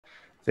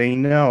They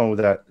know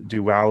that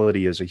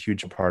duality is a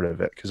huge part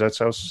of it because that's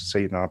how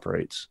Satan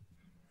operates.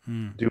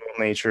 Dual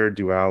nature,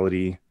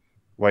 duality,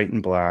 white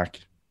and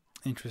black.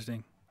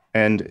 Interesting.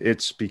 And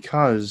it's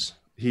because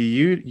he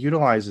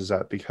utilizes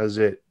that because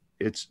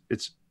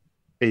it's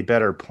a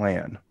better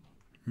plan.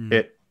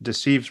 It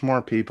deceives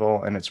more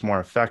people, and it's more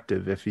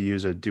effective if you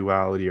use a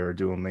duality or a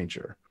dual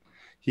nature.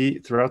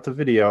 Throughout the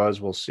video, as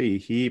we'll see,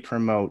 he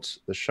promotes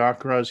the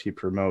chakras, he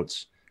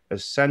promotes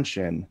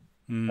ascension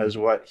as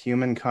what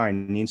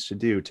humankind needs to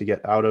do to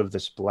get out of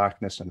this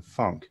blackness and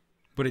funk.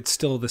 But it's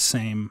still the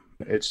same.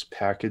 It's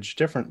packaged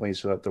differently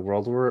so that the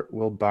world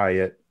will buy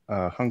it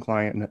hunk,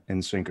 line,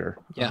 and sinker.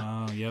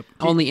 Yeah. Yep.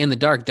 Only in the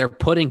dark. They're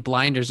putting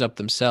blinders up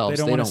themselves.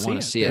 They don't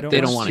want to see it. They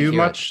don't want to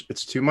hear it.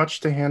 It's too much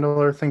to handle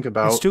or think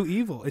about. It's too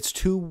evil. It's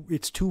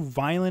too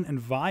violent and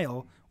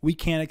vile. We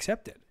can't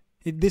accept it.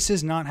 This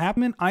is not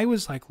happening. I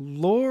was like,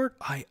 Lord,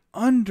 I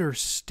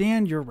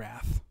understand your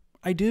wrath.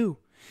 I do.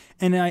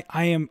 And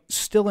I am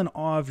still in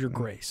awe of your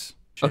grace.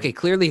 Okay,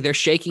 clearly they're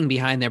shaking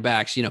behind their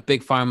backs,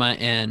 big pharma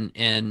and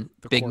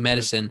big corporate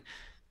medicine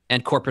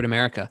and corporate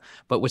America.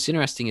 But what's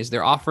interesting is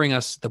they're offering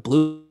us the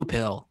blue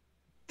pill.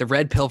 The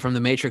red pill from the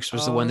Matrix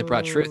was the one that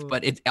brought truth,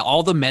 but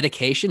all the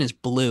medication is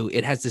blue.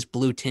 It has this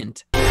blue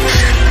tint.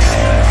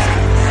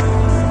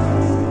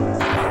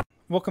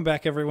 Welcome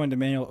back, everyone, to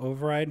Manual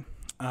Override.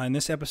 In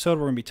this episode,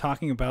 we're going to be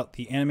talking about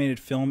the animated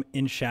film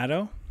In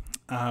Shadow.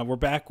 We're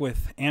back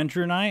with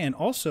Andrew and I, and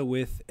also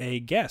with a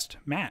guest,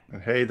 Matt.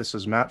 Hey, this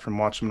is Matt from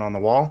Watchmen on the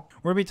Wall.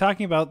 We're going to be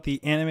talking about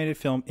the animated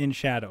film In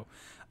Shadow.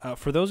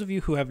 For those of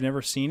you who have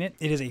never seen it,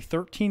 it is a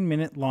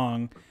 13-minute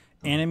long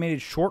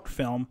animated short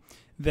film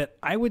that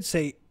I would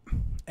say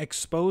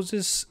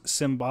exposes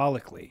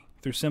symbolically,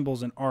 through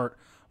symbols and art,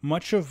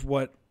 much of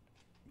what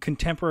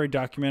contemporary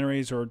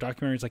documentaries or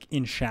documentaries like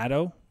In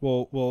Shadow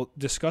will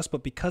discuss,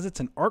 but because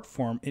it's an art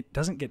form, it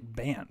doesn't get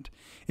banned.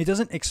 It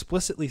doesn't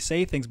explicitly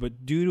say things,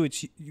 but due to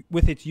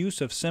its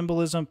use of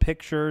symbolism,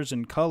 pictures,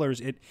 and colors,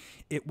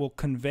 it will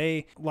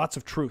convey lots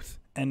of truth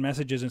and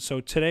messages. And so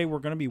today we're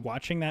going to be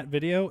watching that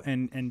video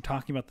and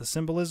talking about the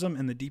symbolism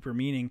and the deeper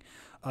meaning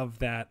of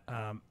that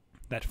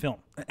film.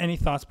 Any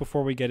thoughts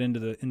before we get into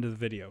the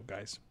video,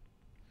 guys?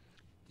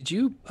 Did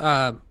you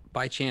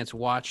by chance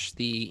watch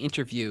the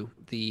interview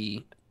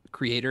the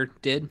creator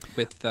did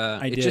with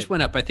it just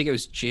went up? I think it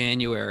was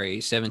January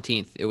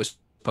 17th. It was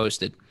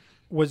posted.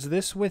 Was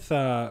this with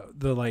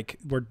the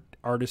where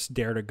artists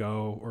dare to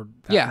go, or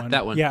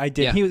that one? Yeah, I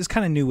did. Yeah. He was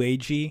kind of new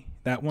agey,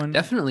 that one.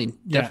 Definitely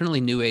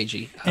new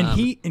agey.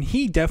 And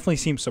he definitely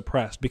seemed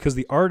suppressed because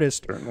the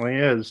artist certainly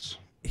is.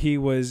 He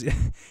was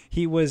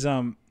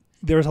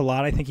there was a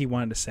lot I think he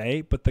wanted to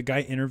say, but the guy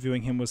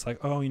interviewing him was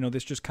like, oh,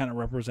 this just kind of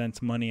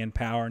represents money and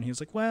power. And he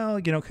was like,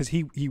 well, because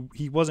he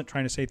wasn't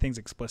trying to say things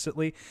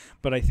explicitly,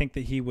 but I think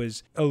that he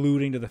was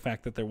alluding to the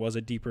fact that there was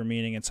a deeper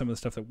meaning and some of the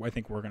stuff that I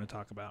think we're going to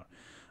talk about.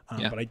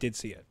 But I did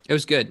see it. It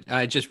was good.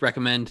 I just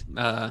recommend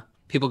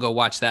people go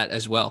watch that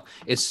as well.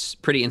 It's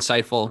pretty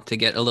insightful to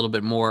get a little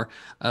bit more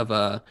of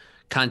a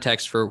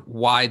context for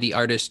why the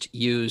artist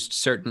used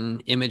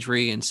certain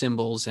imagery and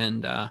symbols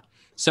and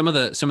some of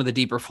the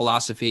deeper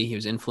philosophy. He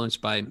was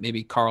influenced by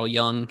maybe Carl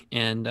Jung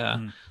and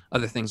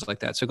other things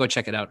like that. So go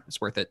check it out.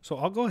 It's worth it. So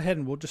I'll go ahead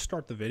and we'll just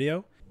start the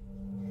video.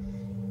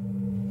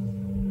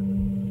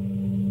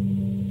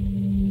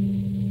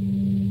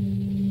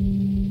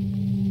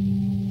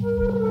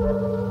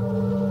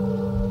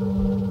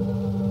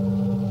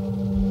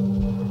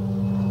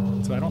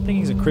 So I don't think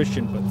he's a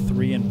Christian, but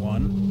 3 in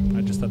 1.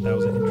 I just thought that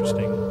was an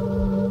interesting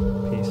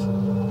piece.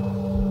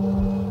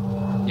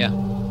 Yeah,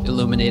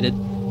 illuminated.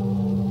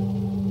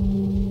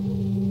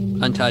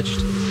 Untouched,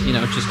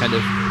 just kind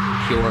of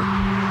pure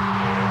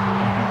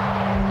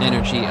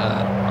energy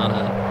on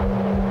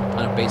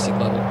a basic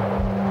level.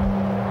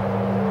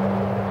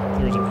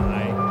 There's an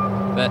eye.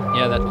 That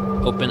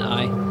open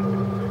eye.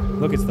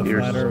 Look, it's the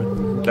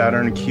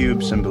Saturn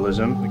cube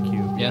symbolism. The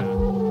cube. Yeah.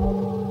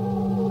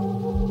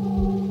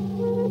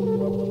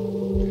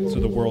 So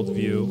the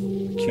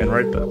worldview. Cube. And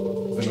right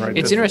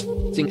it's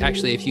interesting,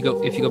 actually. If you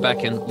go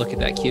back and look at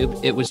that cube,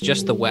 it was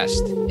just the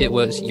West. It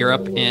was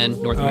Europe and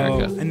North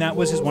America. And that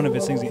was one of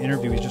his things. The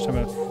interview he's just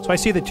talking about. So I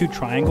see the two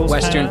triangles.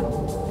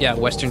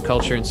 Western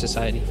culture and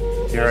society.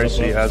 Here I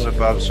see as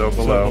above, so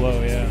below. So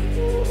below, yeah.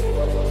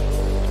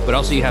 But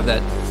also you have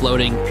that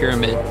floating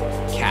pyramid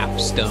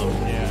capstone.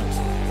 Yeah.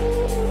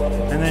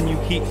 And then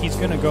he's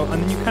gonna go,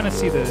 and then you kind of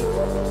see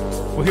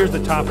well, here's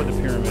the top of the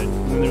pyramid,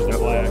 and then there's the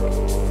black.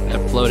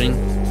 That floating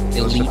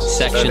elite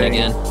section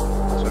again.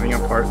 Setting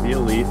apart the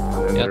elite,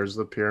 and then there's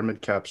the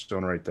pyramid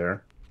capstone right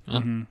there.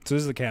 Mm-hmm. So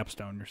this is the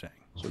capstone, you're saying.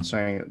 So it's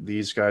saying that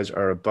these guys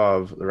are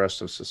above the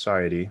rest of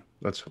society.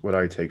 That's what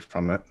I take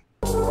from it.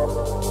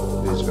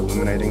 These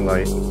illuminating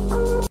light.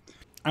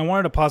 I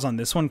wanted to pause on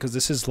this one because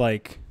this is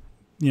like,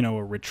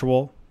 a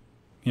ritual.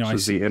 This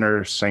is the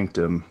inner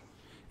sanctum.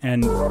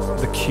 And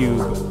the cube.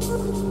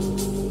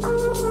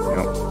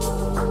 Yep.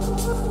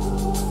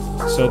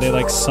 So they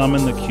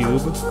summon the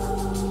cube.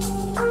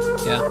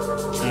 Yeah.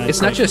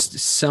 It's not just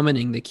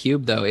summoning the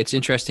cube, though. It's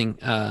interesting.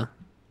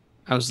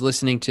 I was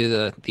listening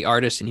to the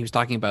artist, and he was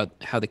talking about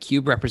how the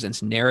cube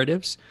represents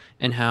narratives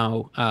and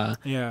how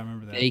Yeah, I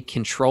remember that. they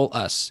control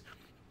us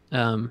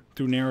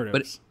Through narratives.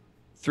 but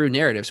through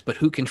narratives. But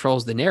who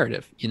controls the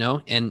narrative? You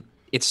know, and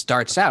it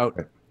starts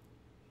out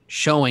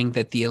showing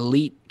that the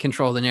elite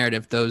control the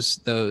narrative.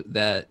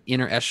 The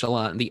inner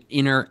echelon, the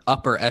inner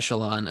upper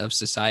echelon of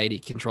society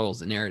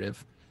controls the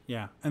narrative.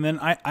 Yeah, and then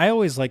I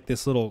always like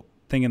this little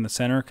thing in the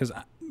center because,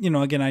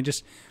 again,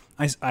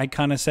 I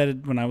kind of said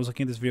it when I was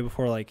looking at this video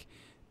before, like,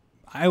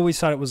 I always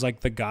thought it was like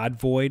the God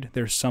void.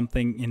 There's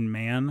something in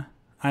man.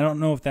 I don't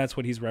know if that's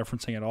what he's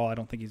referencing at all. I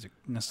don't think he's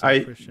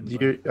necessarily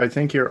Christian. I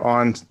think you're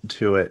on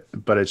to it,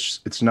 but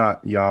it's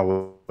not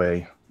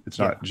Yahweh. It's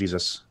not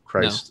Jesus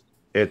Christ.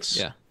 No.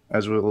 It's,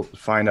 as we'll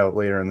find out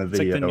later in the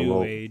video. It's like the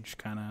New Age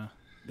kind of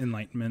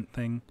enlightenment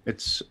thing.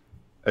 It's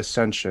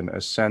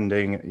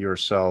ascending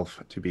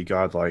yourself to be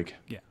godlike.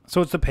 Yeah. So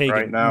it's the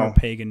pagan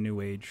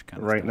New Age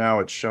kind of Right stuff.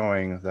 now it's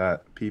showing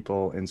that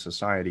people in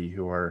society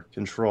who are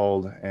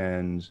controlled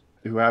and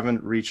who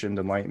haven't reached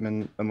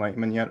enlightenment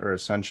yet or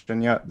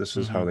ascension yet, this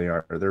is how they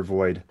are. They're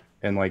void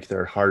and like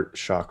their heart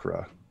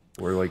chakra.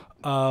 We're like,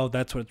 oh,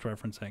 that's what it's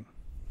referencing.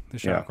 The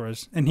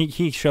chakras. And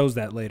he shows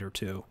that later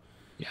too.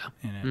 Yeah.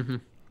 In it.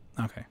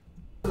 Okay.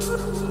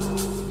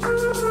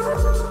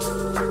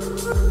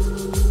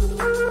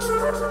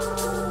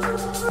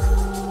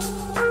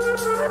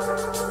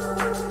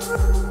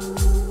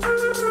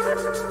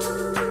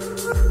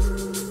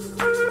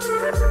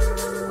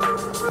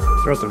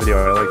 Throughout the video,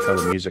 I like how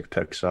the music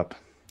picks up.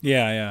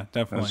 Yeah,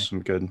 definitely. There's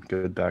some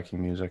good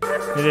backing music.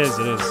 It is.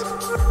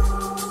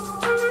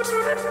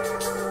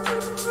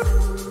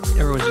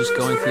 Everyone's just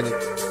going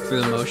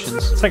through the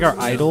motions. It's like our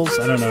idols.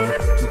 I don't know.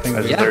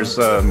 There's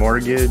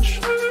mortgage,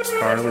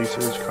 car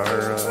leases,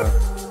 car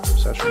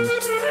sessions.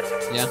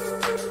 Yeah.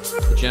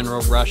 The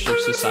general rush of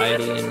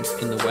society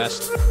in the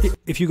West.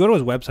 If you go to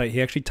his website,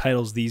 he actually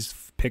titles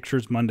these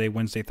pictures Monday,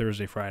 Wednesday,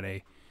 Thursday,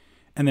 Friday.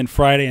 And then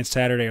Friday and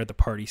Saturday are the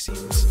party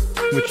scenes,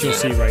 which you'll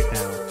see right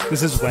now.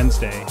 This is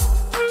Wednesday.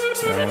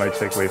 And what I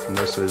take away from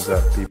this is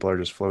that people are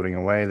just floating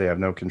away. They have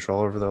no control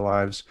over their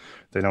lives.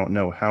 They don't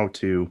know how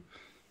to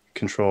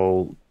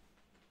control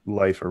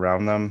life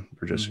around them.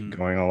 They're just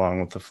going along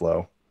with the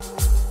flow.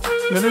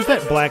 Now there's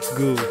that black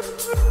goo.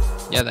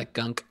 Yeah, that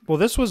gunk. Well,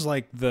 this was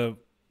like the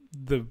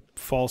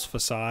false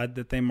facade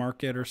that they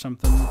market or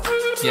something.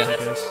 Yeah. I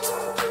guess,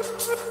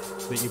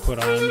 that you put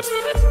on.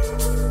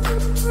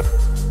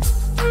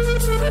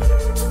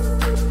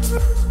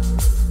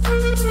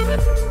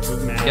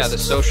 Yeah, the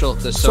social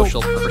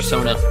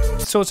persona.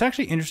 So it's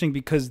actually interesting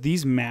because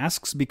these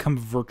masks become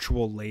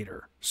virtual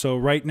later. So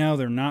right now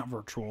they're not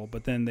virtual,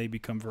 but then they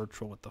become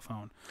virtual with the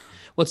phone.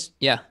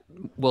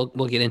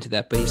 We'll get into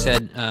that. But he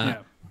said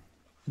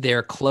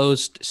they're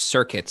closed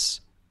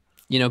circuits,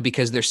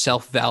 because they're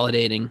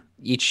self-validating.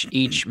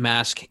 Each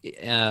mask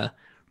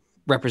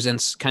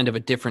represents kind of a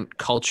different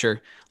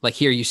culture. Like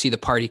here you see the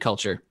party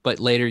culture, but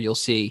later you'll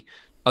see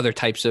other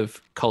types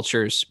of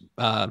cultures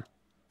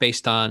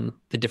based on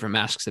the different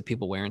masks that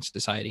people wear in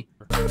society.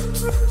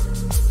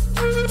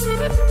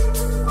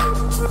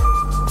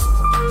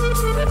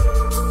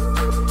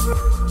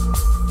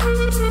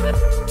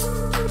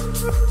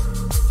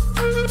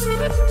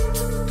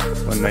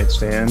 One night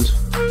stand.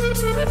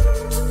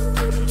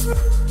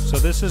 So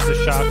this is the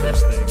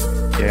chakras thing.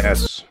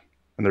 Yes.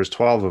 And there's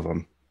 12 of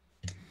them.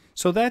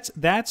 So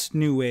that's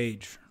New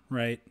Age,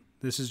 right?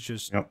 This is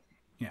just Yep.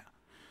 Yeah.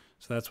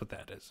 So that's what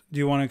that is. Do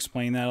you want to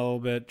explain that a little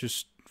bit,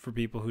 just for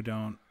people who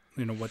don't,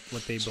 what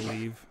they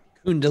believe?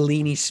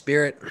 Kundalini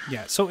spirit.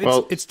 Yeah. So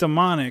it's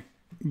demonic,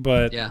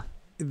 but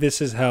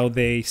this is how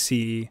they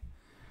see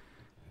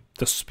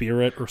the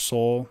spirit or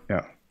soul.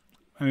 Yeah.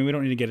 I mean, we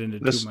don't need to get into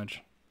too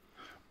much.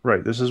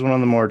 Right. This is one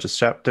of the more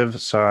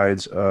deceptive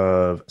sides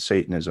of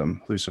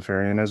Satanism,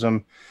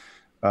 Luciferianism.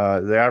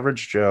 The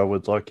average Joe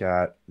would look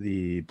at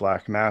the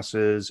black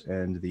masses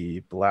and the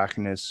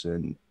blackness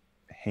and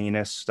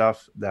heinous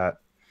stuff that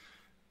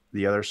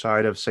the other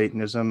side of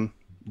Satanism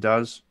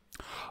does.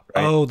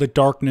 Right? Oh, the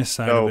darkness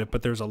side of it,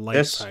 but there's a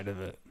light side of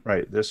it.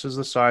 Right. This is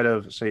the side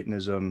of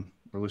Satanism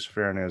or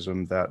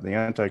Luciferianism that the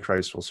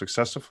Antichrist will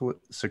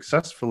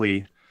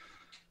successfully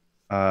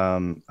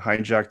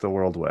hijack the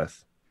world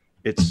with.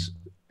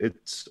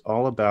 It's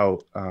all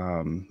about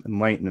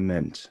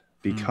enlightenment,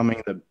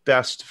 becoming the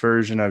best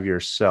version of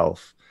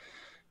yourself.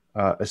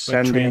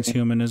 Ascending, like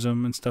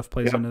transhumanism and stuff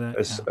plays into that.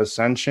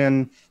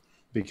 Ascension,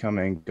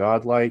 becoming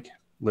godlike,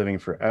 living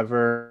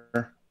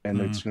forever, and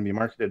it's going to be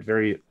marketed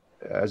very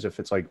as if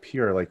it's like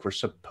pure, like we're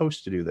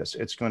supposed to do this.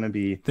 It's going to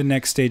be the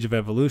next stage of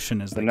evolution,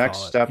 as the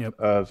next step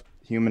of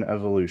human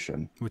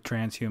evolution with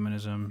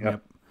transhumanism.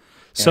 Yep.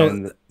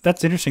 So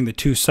that's interesting. The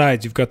two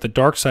sides. You've got the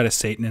dark side of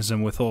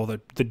Satanism with all the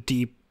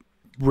deep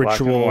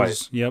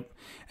rituals. Yep.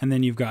 And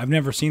then you've got, I've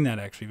never seen that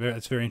actually.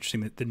 It's very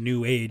interesting that the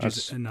New Age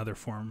is another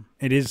form.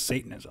 It is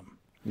Satanism.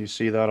 You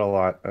see that a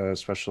lot,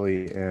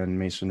 especially in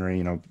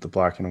Masonry, the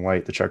black and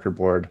white, the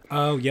checkerboard.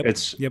 Oh, yep.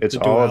 It's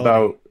all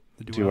about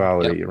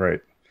duality,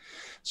 right?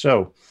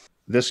 So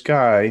this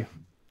guy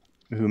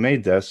who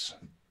made this,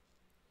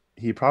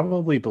 he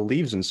probably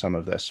believes in some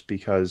of this,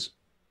 because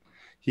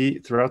he,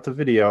 throughout the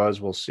video, as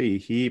we'll see,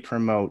 he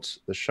promotes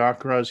the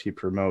chakras, he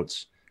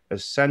promotes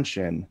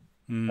ascension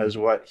as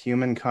what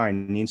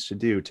humankind needs to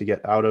do to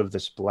get out of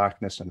this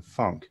blackness and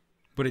funk.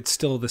 But it's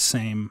still the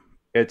same.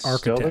 It's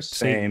still the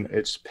same.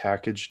 It's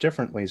packaged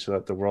differently so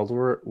that the world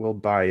will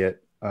buy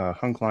it,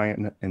 hook,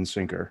 line, and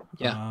sinker.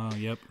 Yeah.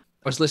 Yep.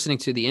 I was listening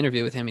to the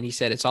interview with him, and he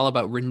said it's all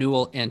about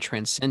renewal and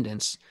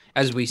transcendence,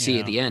 as we see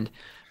at the end.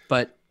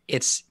 But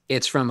it's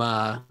from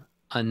a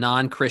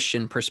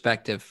non-Christian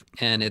perspective,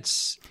 and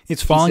it's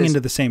falling into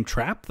the same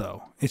trap,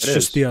 though. It's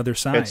just the other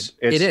side.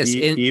 It is.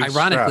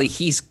 Ironically,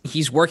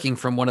 he's working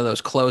from one of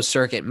those closed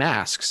circuit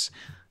masks.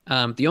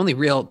 The only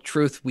real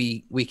truth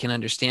we can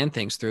understand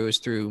things through is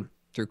through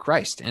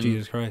Christ and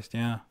Jesus Christ,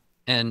 yeah,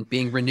 and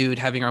being renewed,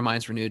 having our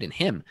minds renewed in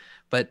Him.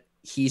 But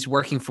he's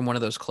working from one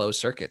of those closed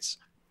circuits,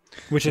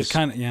 which is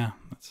kind of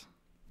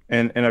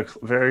And in a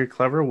very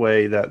clever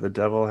way that the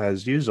devil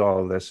has used all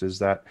of this is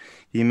that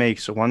he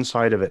makes one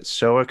side of it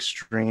so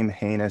extreme,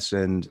 heinous,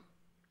 and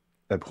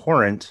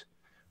abhorrent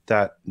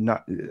that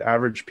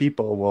average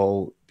people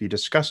will be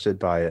disgusted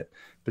by it.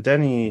 But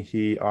then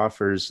he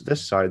offers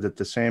this side, that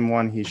the same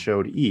one he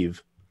showed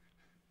Eve.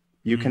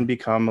 You can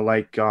become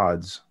like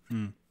gods,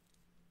 you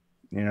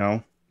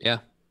know? Yeah.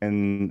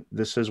 And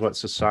this is what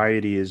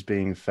society is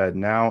being fed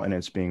now, and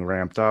it's being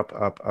ramped up.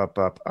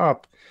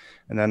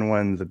 And then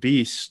when the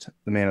beast,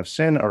 the man of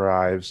sin,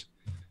 arrives,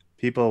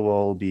 people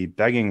will be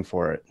begging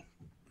for it.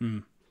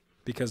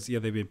 Because,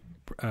 they've been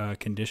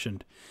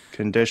conditioned.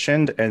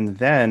 And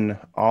then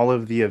all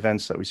of the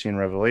events that we see in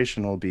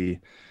Revelation will be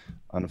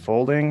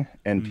unfolding,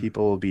 and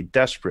people will be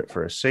desperate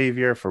for a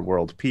savior, for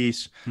world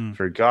peace,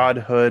 for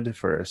godhood,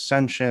 for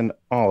ascension,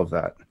 all of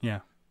that.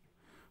 Yeah,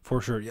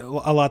 for sure. Yeah,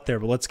 a lot there,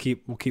 but we'll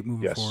keep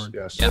moving forward.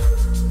 Yes. Yeah.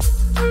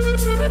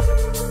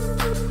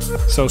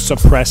 So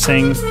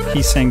suppressing,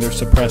 he's saying they're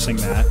suppressing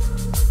that.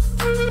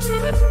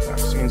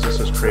 Vaccines, this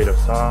is creative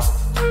thought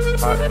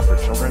for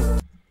children.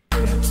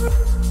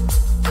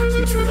 The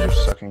teachers are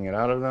sucking it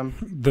out of them.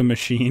 The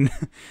Machine.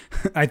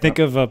 I think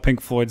of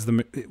Pink Floyd's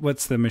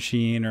what's the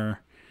Machine,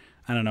 or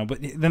I don't know. But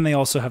then they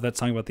also have that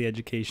song about the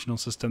educational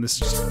system. This is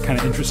just kind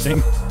of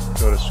interesting.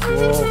 Go to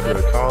school, go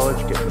to college,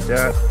 get in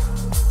debt.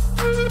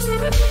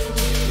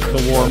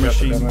 The War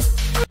Machine.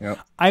 Yep.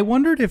 I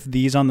wondered if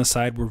these on the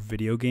side were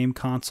video game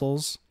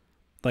consoles.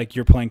 Like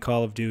you're playing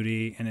Call of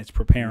Duty and it's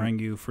preparing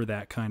you for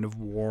that kind of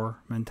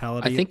war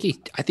mentality. I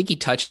think he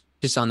touches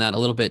on that a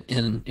little bit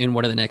in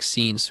one of the next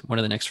scenes, one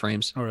of the next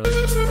frames. Oh, really?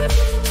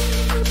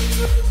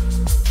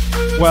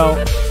 Well,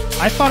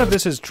 I thought of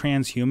this as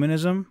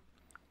transhumanism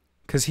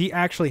because he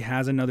actually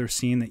has another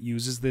scene that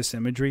uses this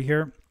imagery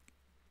here,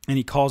 and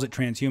he calls it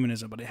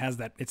transhumanism, but it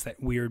has it's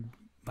that weird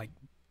like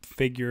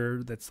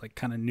figure that's like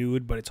kind of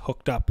nude, but it's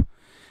hooked up,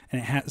 and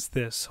it has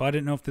this. So I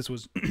didn't know if this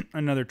was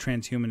another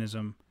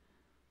transhumanism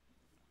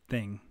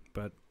thing,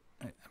 but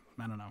I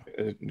don't know.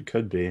 It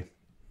could be.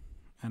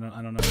 I don't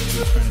know what he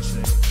was trying to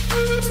say.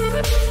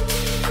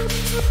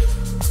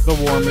 The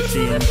War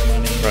Machine,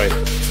 money.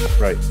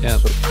 Right. Yeah.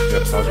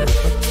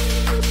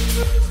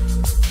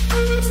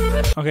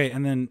 Okay,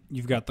 and then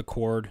you've got the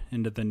cord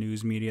into the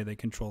news media. They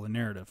control the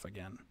narrative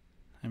again.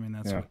 I mean,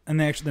 that's what.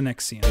 And actually, the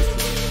next scene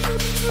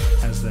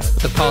has that.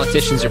 The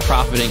politicians are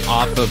profiting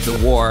off of the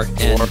war,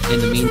 and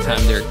in the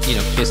meantime, they're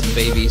kissing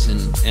babies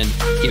and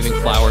giving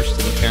flowers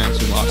to the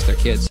parents who lost their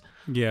kids.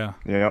 Yeah.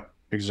 Yeah.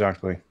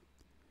 Exactly.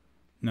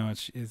 No,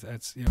 it's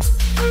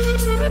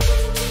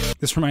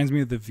This reminds me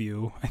of The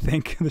View. I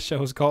think the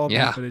show is called.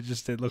 Yeah. But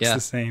it looks the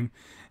same,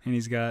 and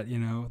he's got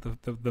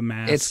the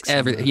masks.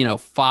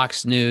 It's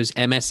Fox News,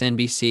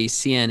 MSNBC,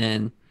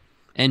 CNN,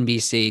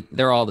 NBC.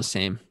 They're all the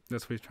same.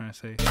 That's what he's trying to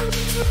say.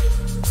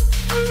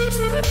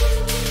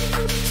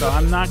 So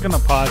I'm not going to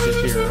pause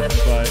it here,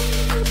 but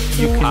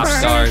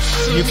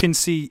you can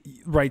see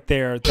right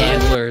there that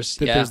handlers.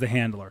 There's the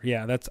handler.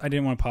 Yeah, I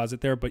didn't want to pause it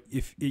there, but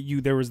if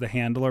there was the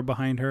handler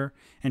behind her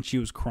and she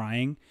was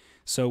crying.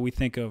 So we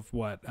think of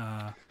what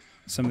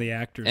some of the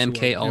actors.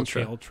 MK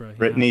Ultra.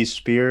 Britney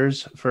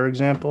Spears, for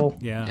example.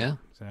 Yeah,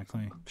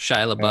 exactly.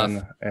 Shia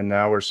LaBeouf. And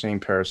now we're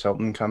seeing Paris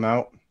Hilton come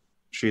out.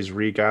 She's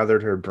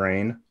regathered her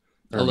brain.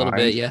 A little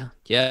bit, yeah.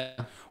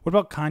 What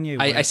about Kanye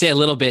West? I say a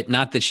little bit,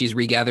 not that she's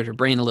regathered her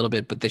brain a little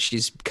bit, but that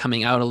she's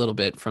coming out a little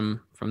bit from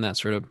that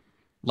sort of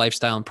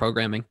lifestyle and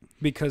programming.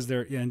 Because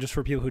and just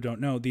for people who don't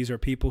know, these are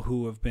people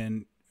who have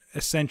been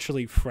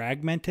essentially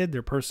fragmented,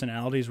 their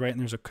personalities, right? And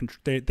there's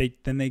they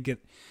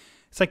get,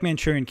 it's like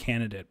Manchurian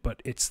Candidate,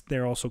 but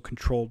they're also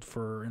controlled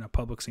in a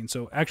public scene.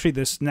 So actually,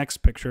 this next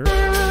picture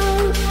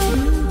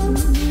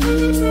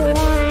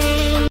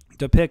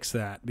depicts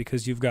that,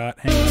 because you've got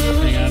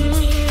hang on.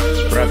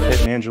 It's Brad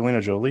Pitt and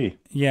Angelina Jolie.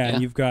 Yeah,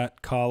 and you've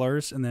got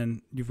collars, and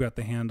then you've got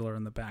the handler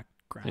in the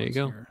background. There you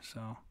go. Here,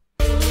 so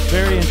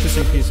very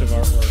interesting piece of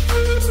artwork.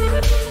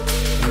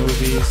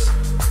 Movies.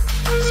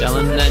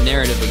 Selling that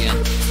narrative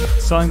again.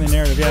 Selling the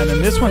narrative, yeah. And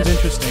then this one's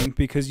interesting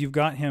because you've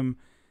got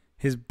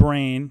his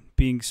brain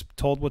being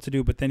told what to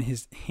do, but then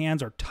his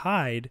hands are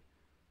tied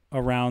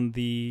around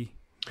the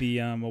the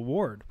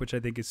award, which I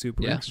think is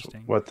super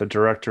interesting. What the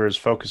director is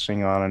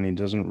focusing on, and he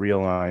doesn't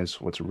realize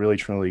what's really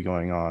truly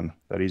going on,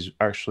 that he's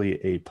actually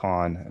a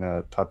pawn and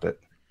a puppet.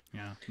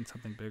 Yeah, and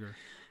something bigger.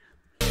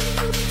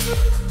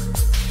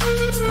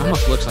 It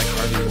almost looks like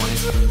Harvey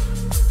Weinstein.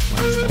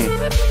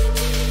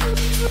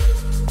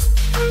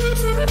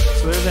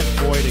 So there's that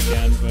void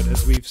again, but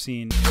as we've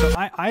seen. So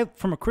I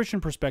from a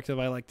Christian perspective,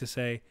 I like to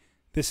say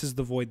this is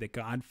the void that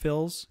God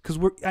fills. Because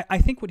I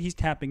think what he's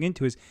tapping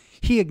into is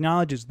he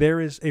acknowledges there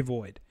is a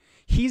void.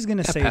 He's going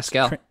to say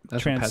Pascal.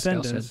 It's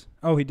transcendence.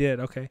 Oh, he did.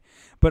 Okay.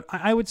 But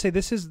I would say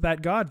this is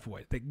that God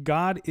void, that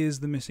God is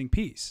the missing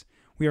piece.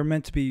 We are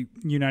meant to be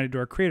united to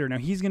our Creator. Now,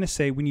 he's going to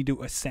say we need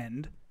to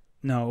ascend.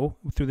 No,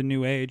 through the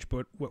new age.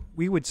 But what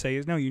we would say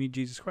is, no, you need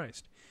Jesus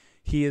Christ.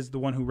 He is the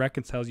one who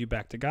reconciles you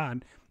back to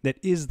God. That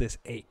is this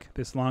ache,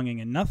 this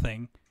longing, and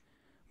nothing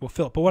will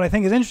fill it. But what I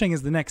think is interesting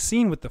is the next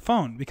scene with the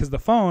phone, because the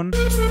phone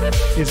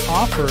is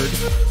offered.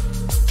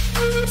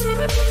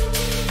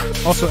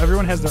 Also,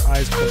 everyone has their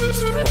eyes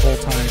closed the whole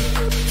time.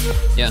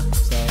 Yeah.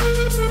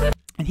 So,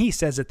 and he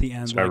says at the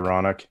end, it's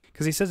ironic,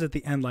 because he says at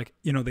the end, like,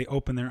 you know, they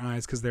open their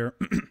eyes because they're,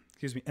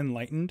 excuse me,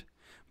 enlightened.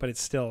 But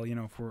it's still, you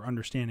know, if we're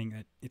understanding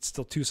that it's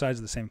still two sides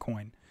of the same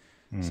coin.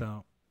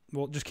 So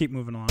we'll just keep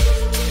moving along.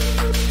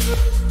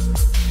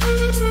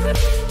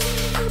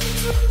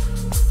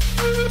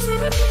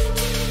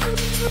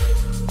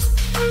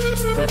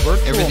 The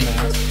virtual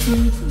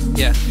mask.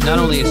 Yeah, not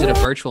only is it a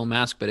virtual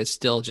mask, but it's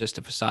still just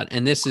a facade.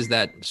 And this is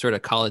that sort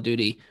of Call of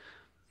Duty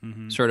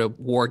sort of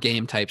war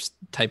game type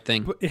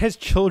thing. But it has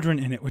children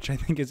in it, which I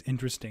think is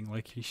interesting.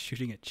 Like he's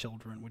shooting at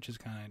children, which is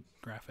kind of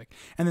graphic.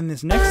 And then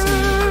this next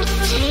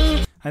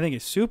scene, I think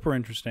is super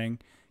interesting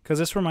because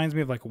this reminds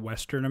me of like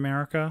Western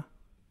America.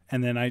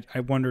 And then I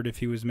wondered if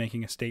he was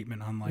making a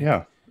statement on like,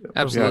 yeah,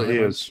 absolutely,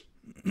 yeah, he is.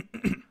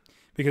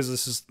 Because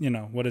this is, you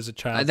know, what is a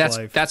child's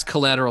life? That's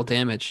collateral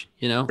damage,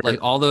 you know, like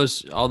all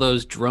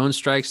those drone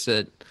strikes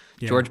that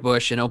George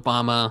Bush and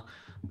Obama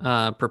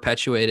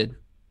perpetuated,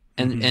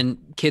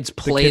 and kids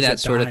play that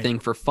sort of thing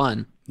for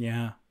fun.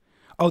 Yeah.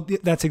 Oh,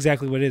 that's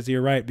exactly what it is.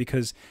 You're right,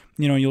 because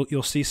you know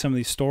you'll see some of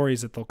these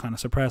stories that they'll kind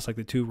of suppress, like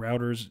the two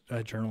Reuters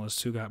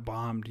journalists who got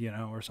bombed, you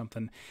know, or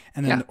something,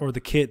 and then or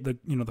the kid, the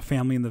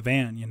family in the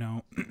van, you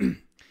know.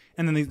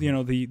 And then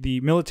the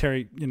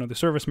military, you know, the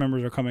service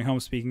members are coming home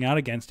speaking out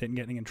against it and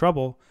getting in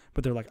trouble,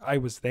 but they're like, I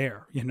was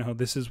there, you know,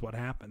 this is what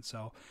happened.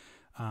 So,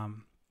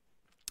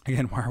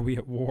 again, why are we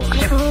at war?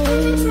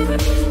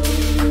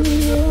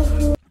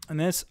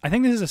 And I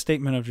think this is a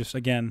statement of just,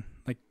 again,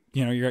 like,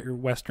 you know, you're at your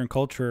Western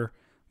culture,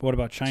 but what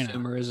about China?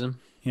 Consumerism.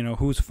 You know,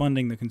 who's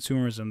funding the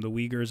consumerism? The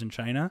Uyghurs in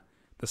China?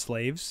 The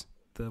slaves?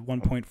 The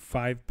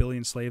 1.5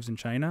 billion slaves in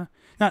China?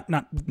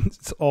 Not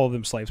all of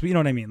them slaves, but you know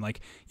what I mean? Like,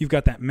 you've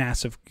got that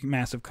massive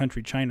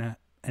country, China,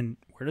 and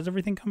where does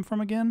everything come from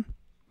again?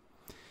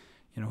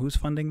 You know, who's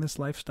funding this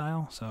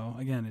lifestyle? So,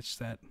 again, it's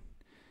that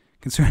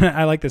consumer.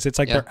 I like this. It's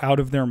like they're out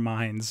of their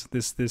minds,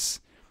 this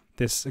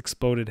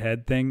exploded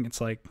head thing. It's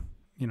like,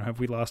 you know, have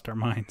we lost our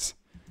minds?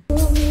 Oh,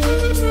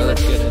 that's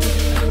good. I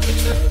didn't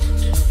catch that.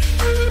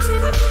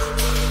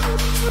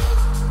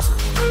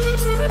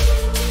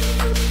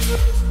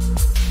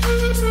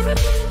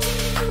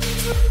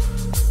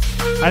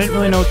 I didn't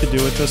really know what to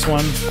do with this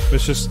one.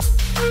 It's just,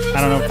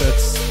 I don't know if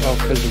that's... Well,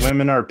 because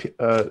women are,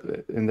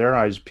 in their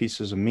eyes,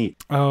 pieces of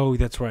meat. Oh,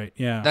 that's right.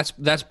 Yeah.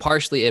 That's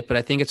partially it, but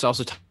I think it's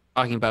also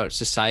talking about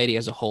society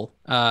as a whole.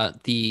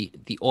 The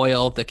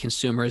oil, the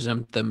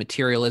consumerism, the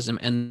materialism,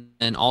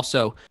 and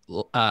also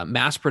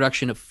mass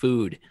production of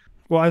food.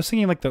 Well, I was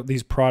thinking like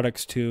these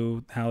products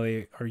too, how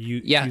they are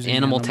using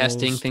animal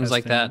testing, things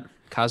like that,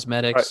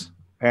 cosmetics. Right.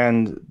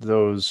 And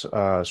those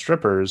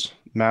strippers,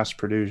 mass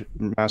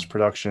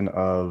production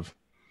of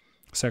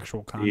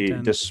sexual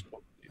content, the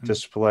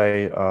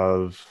display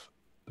of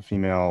the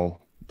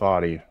female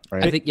body,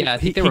 right? I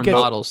think they were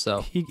models,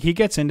 though. He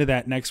gets into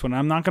that next one.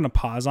 I'm not going to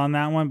pause on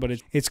that one, but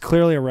it's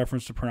clearly a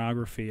reference to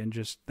pornography and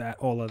just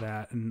all of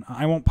that. And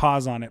I won't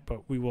pause on it,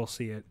 but we will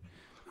see it.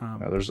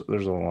 There's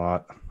a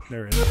lot.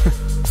 There is.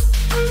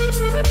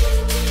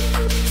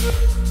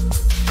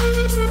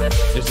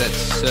 There's that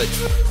soot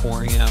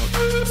pouring out.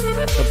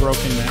 The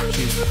broken neck.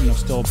 She's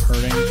still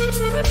hurting.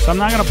 So I'm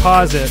not going to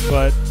pause it,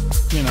 but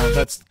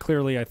that's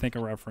clearly, I think, a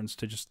reference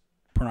to just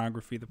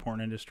pornography, the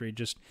porn industry.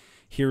 Just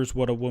here's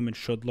what a woman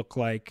should look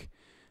like,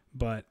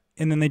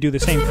 and then they do the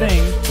same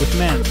thing with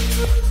men.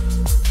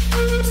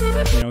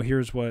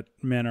 Here's what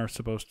men are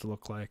supposed to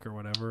look like, or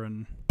whatever,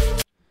 and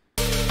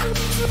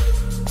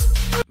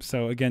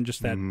so again,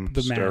 just that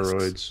the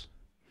steroids. Masks.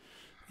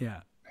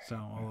 Yeah. So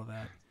all of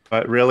that.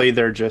 But really,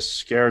 they're just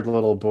scared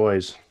little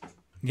boys.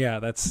 Yeah,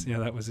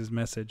 that was his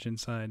message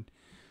inside.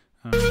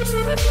 And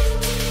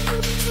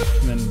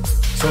then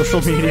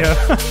social media.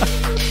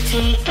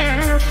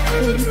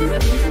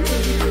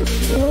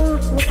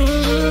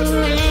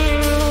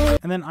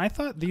 And then I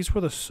thought these were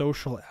the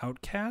social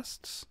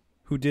outcasts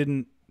who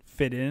didn't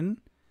fit in,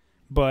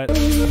 and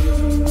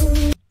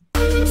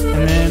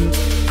then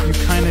you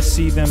kind of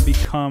see them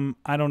become,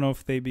 I don't know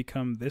if they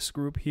become this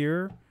group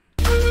here,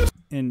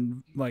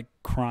 in like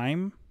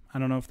crime. I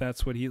don't know if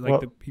that's what he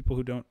like. The people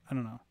who don't. I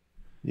don't know.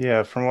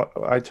 Yeah, from what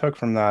I took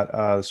from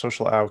that,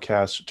 social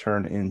outcasts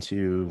turn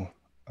into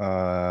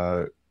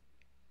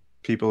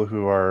people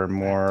who are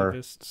more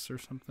activists or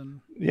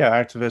something. Yeah,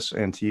 activists,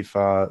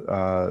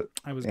 Antifa,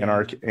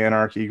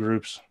 anarchy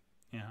groups.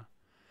 Yeah,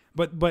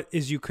 but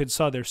as you could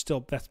saw,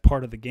 that's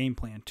part of the game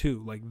plan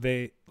too. Like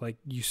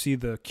you see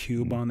the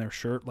cube on their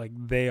shirt. Like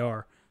they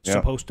are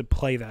supposed to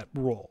play that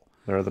role.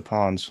 They're the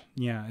pawns.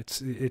 Yeah,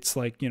 it's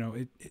like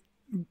if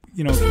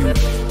you're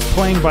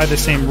playing by the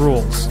same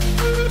rules.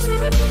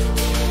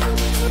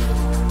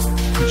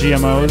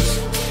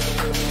 GMOs.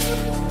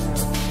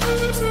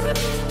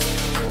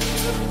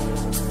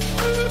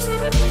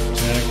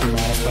 Genetically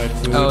modified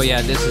food. Oh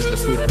yeah, this is the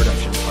food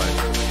production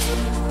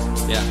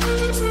part. Yeah.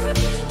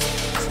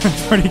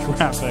 Pretty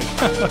graphic.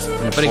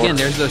 But again,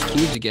 there's those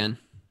cubes again.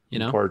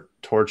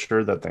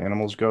 Torture that the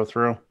animals go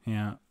through.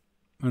 Yeah.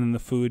 And then the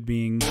food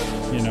being,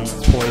 poison.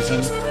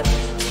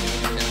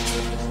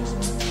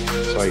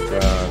 It's like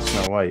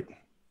Snow White.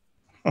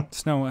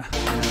 Snow White.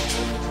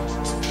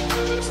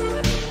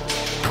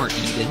 Or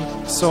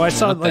Eden. So I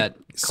saw that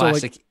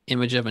classic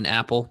image of an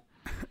apple.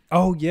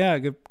 Oh yeah,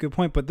 good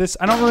point. But this,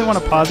 I don't really want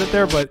to pause it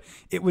there, but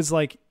it was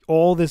like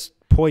all this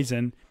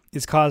poison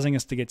is causing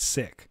us to get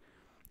sick.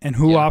 And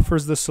who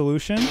offers the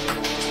solution?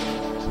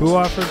 Who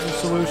offers the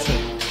solution?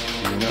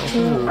 And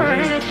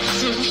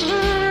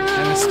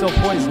it's still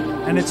poison.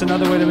 And it's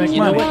another way to make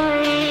money.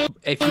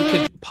 If you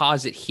could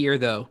pause it here,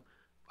 though,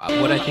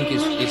 what I think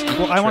is interesting.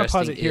 Well, I want to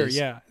pause it here.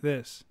 Yeah,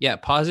 this. Yeah,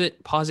 pause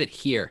it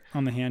here.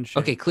 On the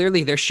handshake. Okay,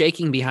 clearly they're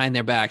shaking behind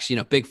their backs.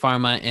 Big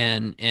pharma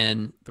and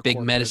big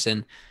corporate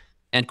medicine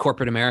and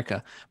corporate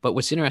America. But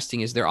what's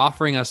interesting is they're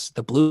offering us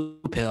the blue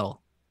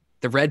pill.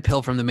 The red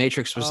pill from the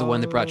Matrix was the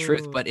one that brought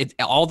truth, but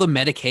all the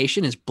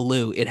medication is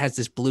blue. It has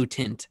this blue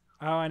tint.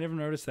 Oh, I never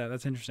noticed that.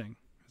 That's interesting.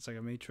 It's like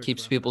a Matrix.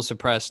 Keeps people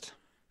suppressed.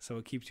 So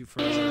it keeps you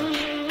further.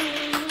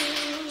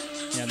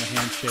 Yeah, the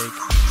handshake.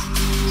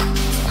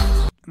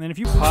 And then if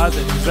you pause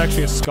it, it's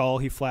actually a skull.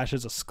 He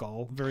flashes a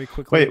skull very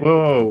quickly. Wait,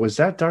 whoa. Was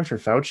that Dr.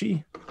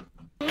 Fauci?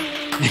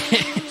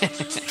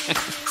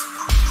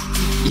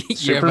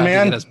 You're about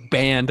to get us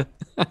banned.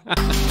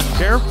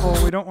 Careful,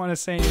 we don't want to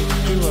say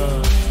anything too.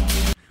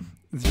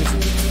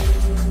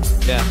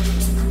 Yeah.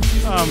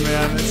 Oh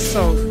man, it's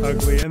so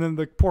ugly. And then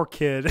the poor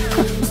kid.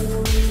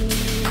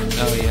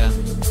 Oh yeah.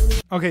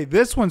 Okay,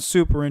 this one's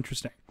super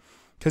interesting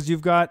because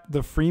you've got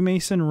the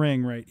Freemason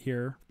ring right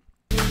here.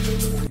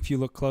 If you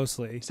look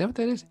closely, is that what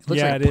that is? It looks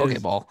like a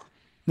Pokeball.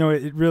 No,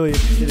 it really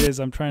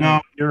is. I'm trying to.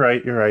 No, you're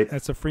right.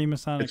 That's a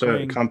Freemasonic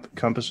ring. It's a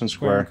compass and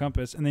square.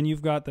 Compass, and then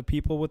you've got the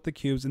people with the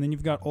cubes, and then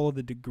you've got all of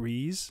the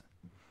degrees,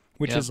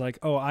 which is like,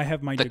 oh, I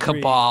have my degree. The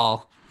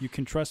cabal. You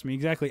can trust me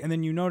exactly, and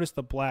then you notice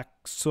the black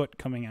soot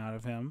coming out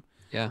of him.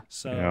 Yeah.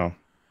 So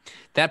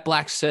that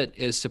black soot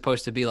is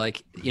supposed to be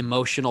like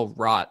emotional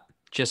rot,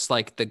 just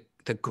like the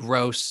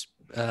gross,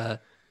 the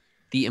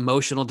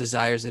emotional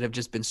desires that have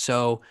just been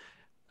so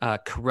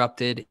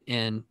corrupted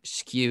and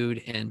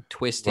skewed and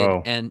twisted.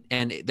 Whoa. and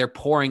they're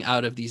pouring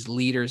out of these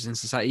leaders in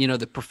society.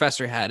 The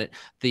professor had it,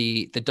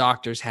 the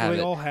doctors have it.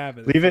 They all have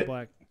it. Leave it.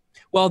 Black.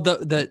 Well,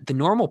 the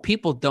normal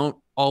people don't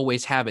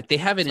always have it. They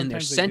have it in their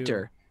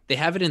center. They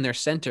have it in their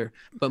center,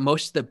 but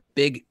most of the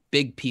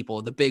big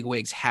people, the big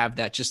wigs, have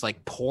that just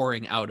like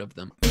pouring out of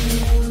them.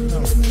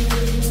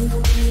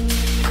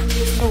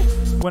 So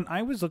when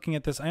I was looking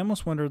at this, I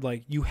almost wondered,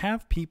 like, you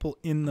have people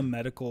in the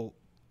medical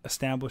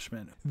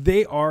establishment.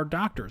 They are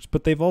doctors,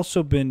 but they've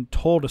also been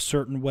told a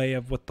certain way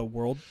of what the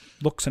world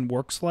looks and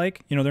works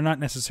like. They're not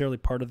necessarily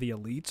part of the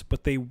elites,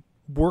 but they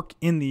work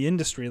in the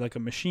industry like a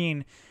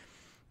machine,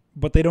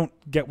 but they don't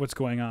get what's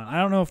going on.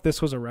 I don't know if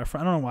this was a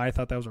reference. I don't know why I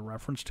thought that was a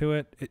reference to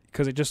it,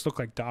 because it just looked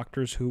like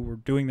doctors who were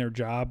doing their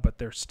job, but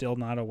they're still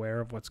not aware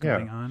of what's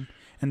going on.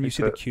 And you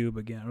see the cube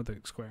again, or the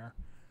square.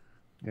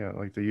 Yeah,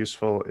 like the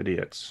useful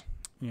idiots.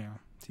 Yeah,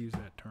 to use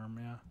that term,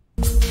 yeah.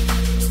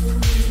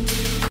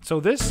 So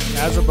this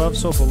as above,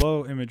 so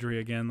below imagery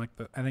again, like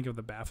I think of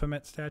the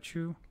Baphomet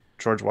statue.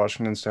 George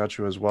Washington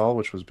statue as well,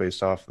 which was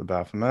based off the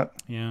Baphomet.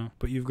 Yeah,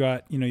 but you've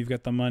got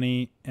the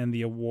money and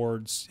the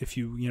awards if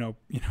you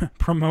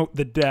promote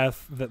the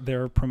death that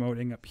they're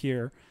promoting up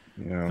here.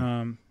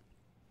 Yeah. And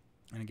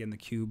again the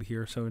cube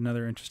here, so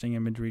another interesting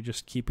imagery,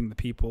 just keeping the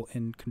people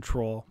in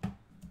control.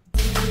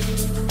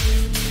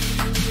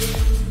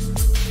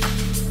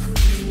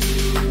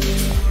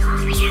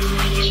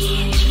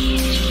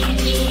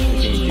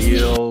 Making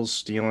deals,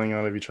 stealing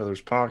out of each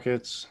other's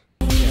pockets.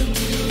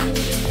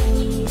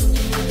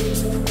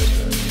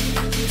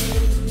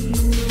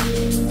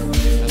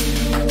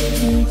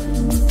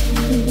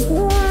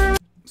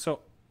 So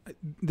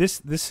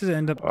this is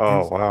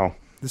wow.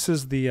 This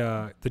is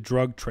the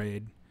drug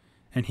trade,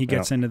 and he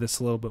gets into this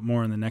a little bit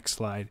more in the next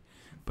slide,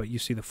 but you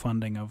see the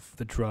funding of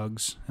the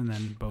drugs and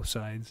then both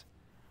sides.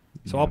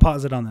 So I'll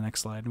pause it on the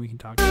next slide and we can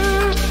talk about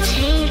it.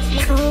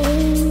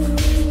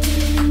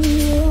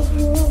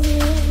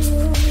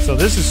 So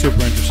this is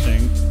super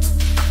interesting.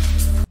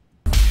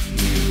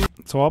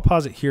 So I'll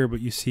pause it here,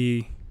 but you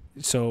see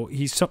So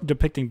he's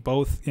depicting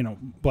both,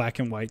 black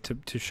and white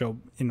to show,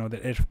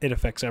 that it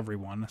affects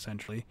everyone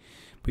essentially.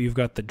 But you've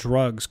got the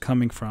drugs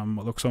coming from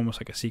what looks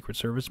almost like a Secret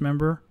Service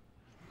member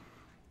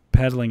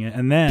peddling it,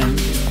 and then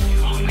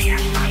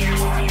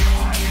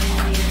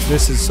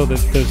this is so that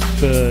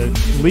the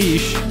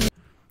leash.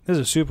 This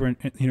is super,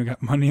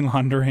 got money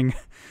laundering,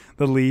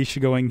 the leash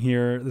going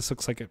here. This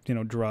looks like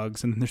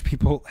drugs, and there's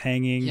people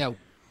hanging. Yeah,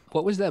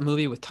 what was that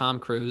movie with Tom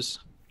Cruise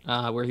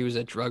where he was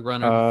a drug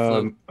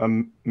runner?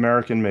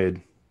 American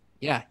Made.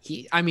 Yeah,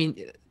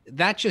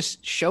 that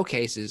just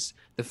showcases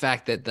the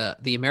fact that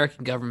the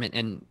American government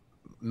and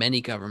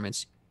many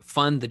governments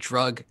fund the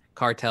drug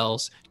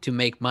cartels to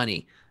make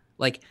money.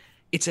 Like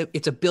it's a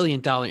 $1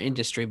 billion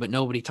industry, but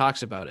nobody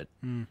talks about it.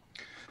 And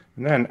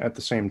then at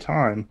the same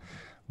time,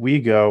 we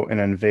go and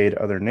invade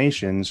other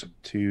nations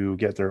to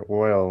get their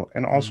oil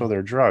and also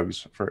their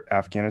drugs. For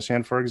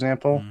Afghanistan, for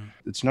example,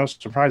 it's no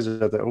surprise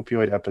that the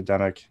opioid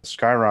epidemic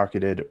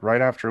skyrocketed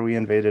right after we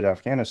invaded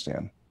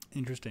Afghanistan.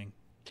 Interesting.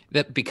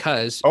 That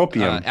because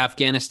opium.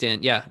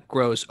 Afghanistan,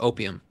 grows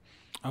opium.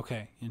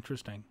 Okay,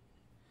 interesting.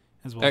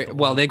 As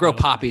well, they grow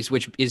poppies,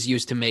 which is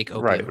used to make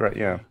opium. Right,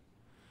 yeah.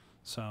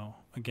 So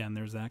again,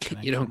 there's that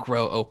connection. You don't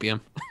grow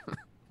opium.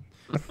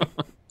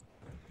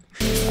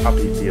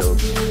 Poppy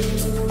fields.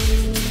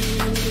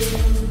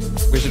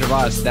 Wizard of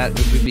Oz, that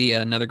would be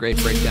another great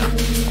breakdown.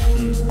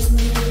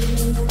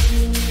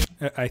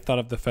 I thought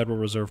of the Federal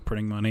Reserve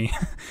printing money,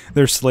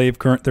 their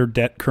their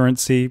debt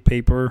currency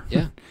paper.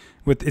 Yeah.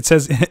 It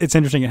says, it's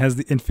interesting. It has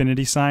the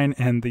infinity sign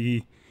and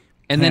the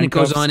and then it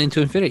goes on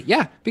into infinity.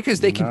 Yeah,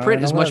 because they can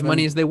print as much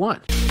money as they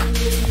want.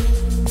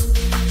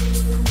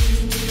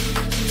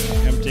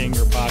 Emptying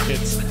your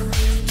pockets.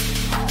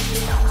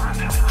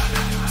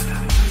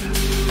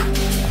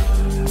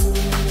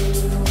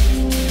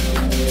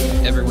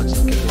 Everyone's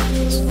looking at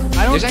this.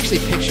 There's actually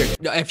a picture.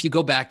 If you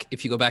go back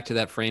to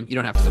that frame, you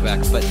don't have to go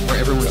back, but where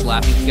everyone's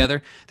laughing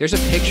together, there's a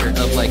picture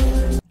of like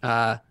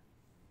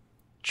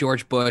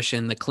George Bush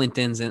and the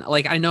Clintons, and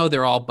like I know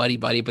they're all buddy,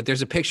 but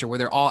there's a picture where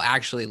they're all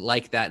actually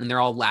like that, and they're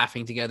all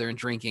laughing together and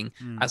drinking.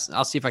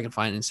 I'll see if I can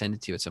find it and send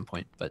it to you at some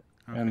point. But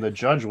and the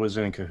judge was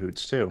in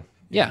cahoots too.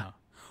 Yeah.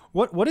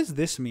 What does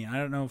this mean? I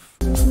don't know if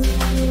the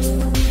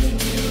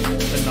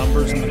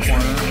numbers in the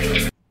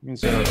corner. It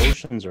means that our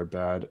oceans are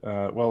bad.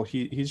 Well,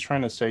 he's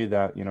trying to say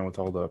that, with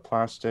all the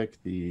plastic,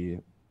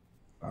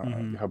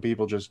 how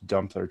people just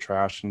dump their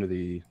trash into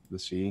the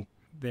sea.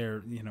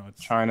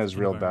 It's China's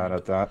real bad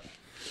at that.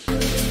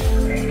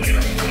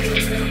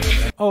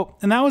 Oh,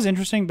 and that was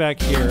interesting back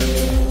here.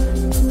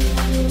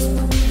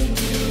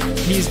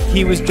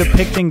 He was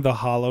depicting the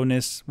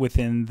hollowness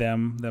within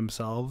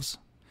themselves.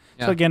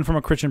 Yeah. So again, from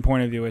a Christian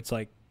point of view, it's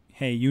like,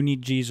 hey, you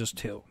need Jesus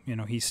too.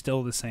 He's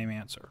still the same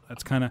answer.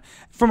 That's kind of,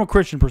 from a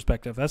Christian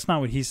perspective, that's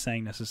not what he's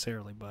saying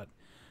necessarily, but,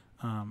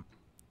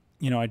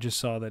 I just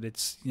saw that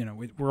it's,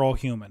 we're all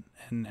human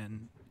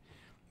and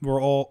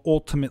we're all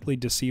ultimately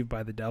deceived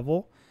by the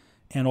devil,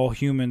 and all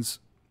humans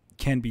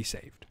can be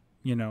saved,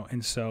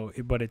 and so,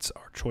 but it's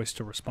our choice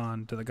to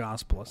respond to the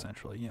gospel,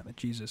 essentially, that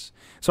Jesus.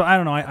 So I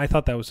don't know. I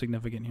thought that was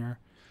significant here.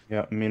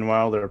 Yeah.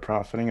 Meanwhile, they're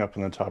profiting up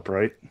in the top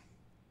right.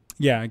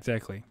 Yeah,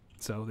 exactly.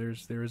 So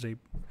there is a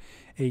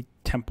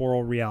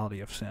temporal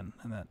reality of sin,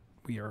 and that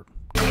we are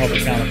held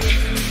accountable.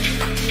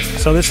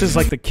 So this is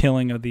like the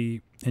killing of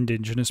the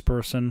indigenous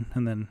person,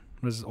 and then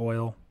was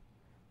oil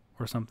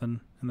or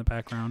something in the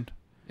background.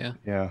 Yeah.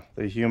 Yeah.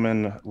 The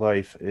human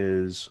life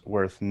is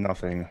worth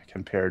nothing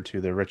compared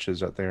to the riches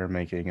that they are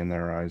making in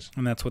their eyes.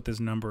 And that's what this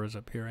number is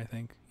up here, I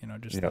think.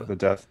 The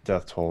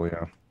death toll.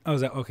 Yeah. Oh,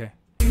 is that okay?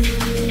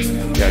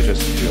 Yeah, I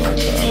just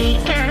realized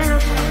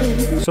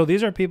that. So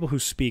these are people who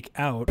speak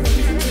out.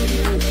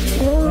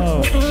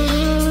 Oh.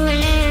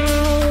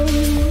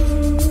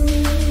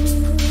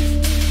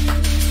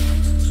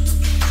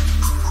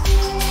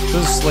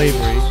 This is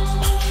slavery.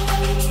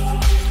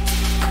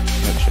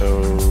 That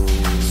shows.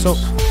 So,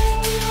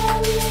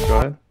 go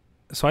ahead.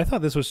 So I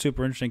thought this was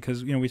super interesting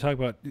because we talk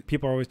about,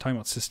 people are always talking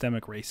about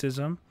systemic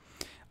racism.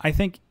 I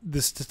think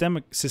the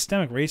systemic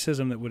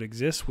racism that would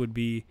exist would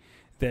be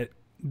that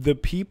the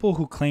people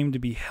who claim to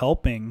be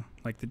helping,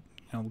 like the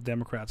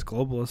Democrats,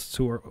 globalists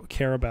who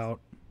care about,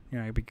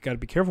 I got to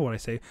be careful what I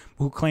say,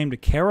 who claim to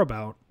care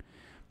about,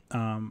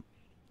 the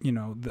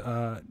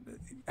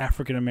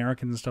African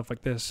Americans and stuff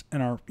like this,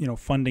 and are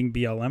funding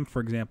BLM,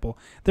 for example,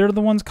 they're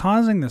the ones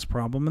causing this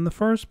problem in the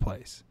first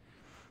place.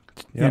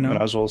 Yeah, and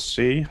as we'll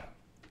see,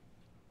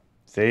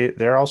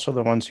 they're also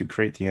the ones who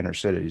create the inner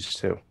cities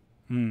too.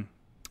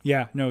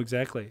 Yeah, no,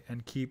 exactly,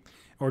 and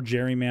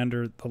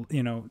gerrymander,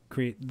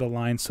 create the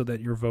lines so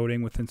that you're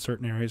voting within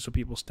certain areas so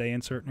people stay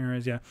in certain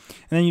areas. Yeah.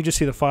 And then you just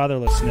see the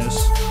fatherlessness,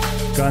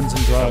 guns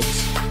and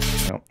drugs,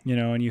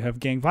 and you have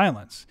gang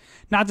violence.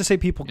 Not to say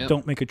people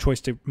don't make a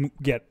choice to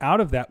get out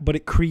of that, but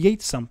it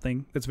creates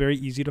something that's very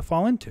easy to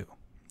fall into.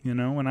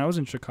 When I was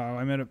in Chicago,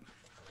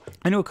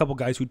 I knew a couple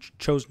guys who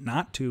chose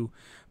not to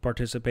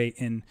participate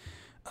in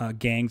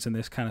gangs and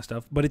this kind of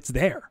stuff, but it's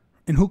there.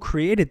 And who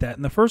created that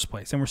in the first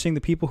place? And we're seeing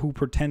the people who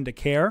pretend to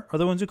care are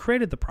the ones who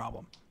created the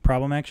problem.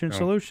 Problem, action,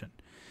 solution.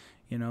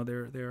 You know,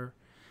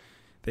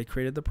 they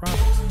created the problem.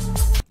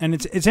 And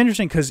it's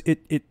interesting because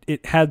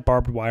it had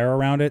barbed wire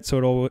around it,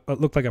 so it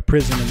looked like a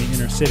prison in the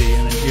inner city.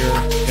 And then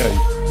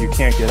here, you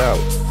can't get out.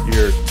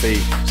 They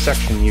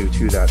section you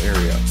to that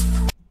area.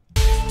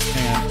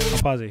 Hang on,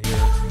 I'll pause it here.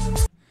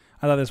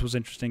 I thought this was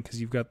interesting because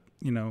you've got,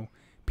 you know,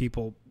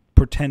 people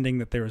pretending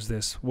that there's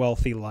this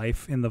wealthy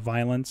life in the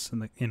violence,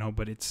 and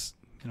but it's,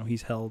 you know,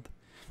 he's held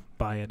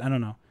by it. I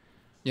don't know.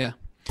 Yeah,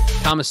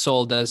 Thomas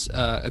Sowell does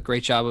a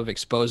great job of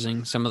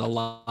exposing some of the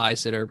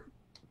lies that are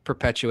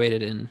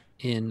perpetuated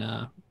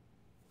in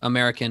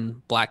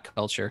American black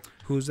culture.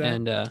 Who's that?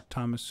 And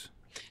Thomas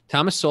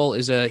Sowell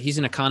he's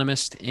an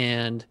economist,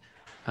 and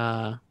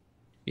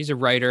he's a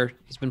writer.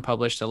 He's been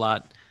published a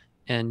lot,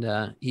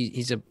 and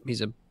he's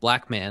a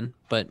black man,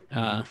 but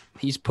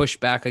he's pushed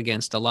back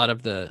against a lot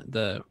of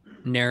the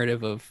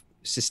narrative of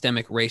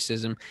systemic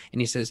racism,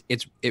 and he says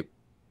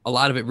a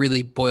lot of it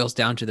really boils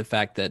down to the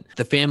fact that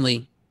the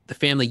family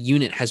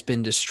unit has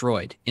been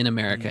destroyed in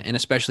America, and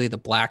especially the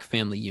black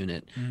family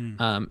unit.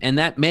 And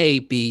that may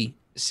be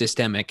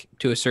systemic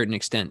to a certain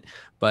extent,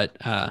 but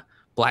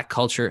black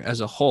culture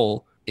as a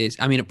whole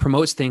it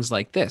promotes things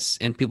like this,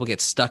 and people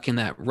get stuck in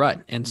that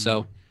rut. And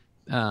so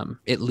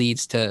it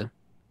leads to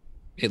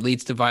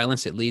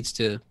violence. It leads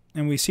to,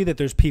 and we see that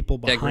there's people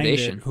behind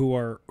degradation. It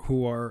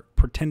who are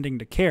pretending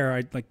to care.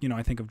 I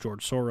think of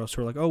George Soros,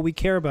 who are like, oh, we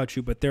care about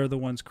you, but they're the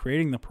ones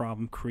creating the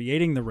problem,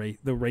 creating the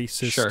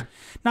racist. Sure.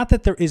 Not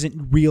that there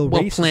isn't real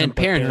racism.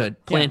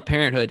 Planned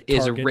Parenthood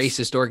is a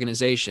racist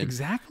organization.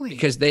 Exactly.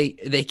 Because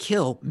they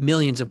kill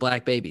millions of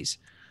black babies.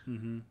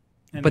 Mm-hmm.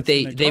 But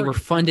they were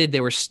funded.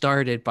 They were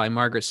started by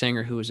Margaret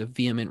Sanger, who was a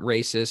vehement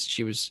racist.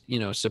 She was,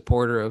 a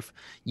supporter of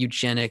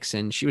eugenics,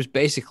 and she was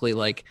basically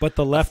like but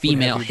the left a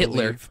female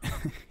Hitler.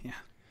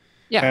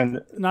 Yeah.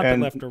 And not the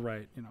left or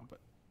right, but.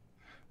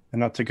 And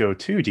not to go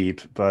too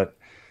deep, but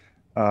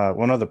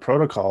one of the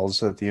protocols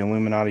that the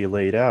Illuminati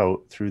laid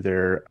out through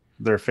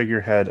their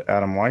figurehead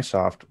Adam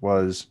Weishaupt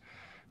was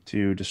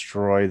to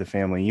destroy the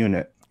family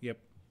unit. Yep.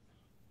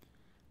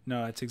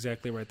 No, that's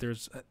exactly right.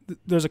 There's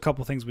a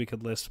couple things we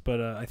could list,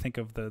 but I think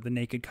of the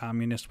Naked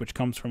Communist, which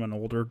comes from an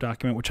older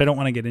document, which I don't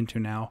want to get into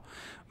now.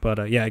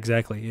 But yeah,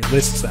 exactly. It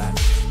lists that.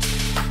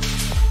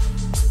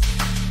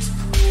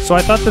 So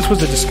I thought this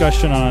was a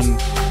discussion on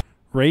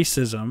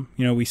racism.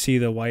 We see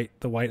the white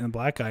and the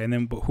black guy, and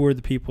then but who are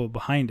the people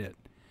behind it?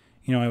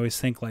 I always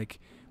think like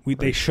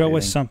they show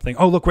us something.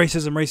 Oh, look,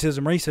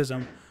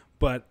 racism,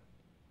 but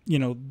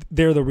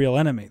they're the real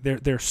enemy.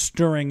 They're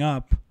stirring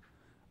up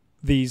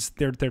these.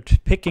 They're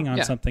picking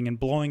on something and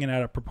blowing it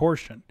out of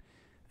proportion,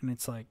 and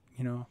it's like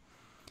And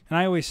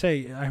I always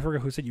say, I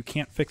forget who said, you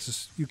can't fix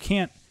this. You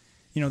can't.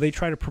 They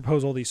try to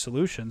propose all these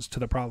solutions to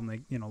the problem they,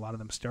 a lot of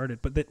them started,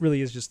 but that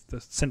really is just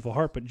the sinful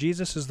heart. But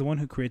Jesus is the one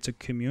who creates a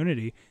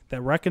community that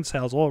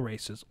reconciles all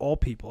races, all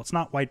people. It's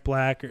not white,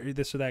 black, or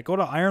this or that. Go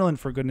to Ireland,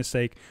 for goodness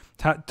sake.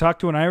 Talk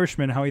to an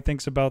Irishman how he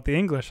thinks about the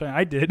English.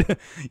 I did.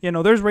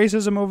 There's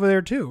racism over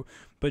there too.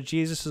 But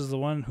Jesus is the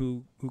one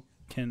who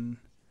can,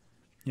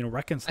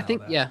 reconcile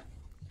that.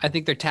 I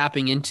think they're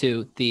tapping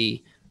into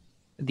the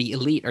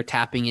elite are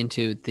tapping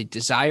into the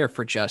desire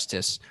for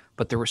justice,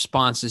 but the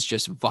response is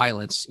just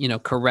violence,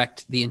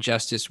 correct the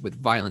injustice with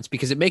violence,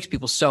 because it makes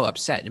people so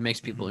upset. It makes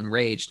people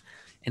enraged,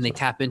 and they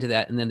tap into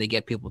that, and then they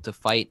get people to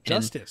fight.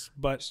 Justice,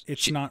 but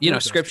it's not.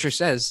 Scripture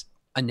says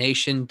a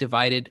nation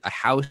divided, a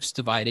house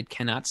divided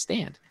cannot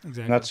stand.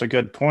 Exactly. That's a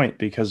good point,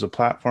 because the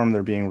platform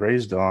they're being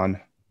raised on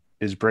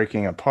is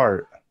breaking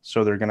apart.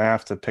 So they're going to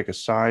have to pick a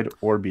side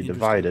or be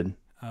divided.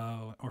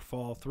 Or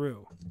fall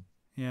through.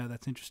 Yeah,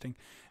 that's interesting.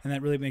 And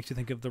that really makes you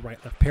think of the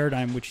right-left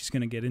paradigm, which he's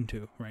going to get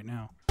into right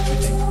now. What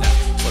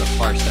a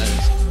farce that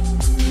is.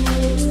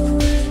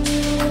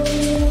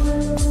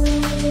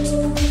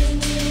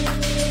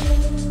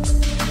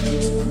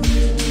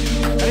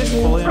 I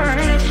didn't fully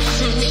understand.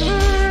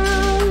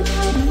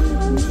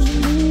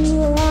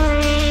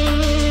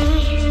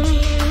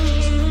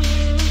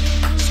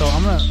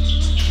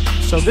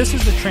 So this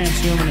is the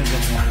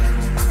transhumanism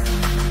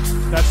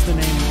one. That's the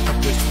name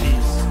of this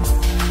piece.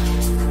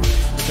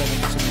 Which I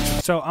think is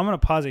amazing. So I'm going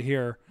to pause it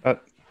here.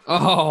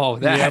 Oh,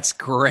 that's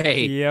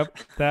great. Yep.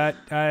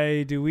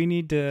 Do we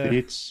need to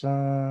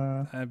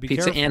pizza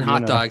pizza and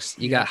hot dogs.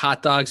 You got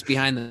hot dogs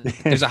behind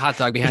there's a hot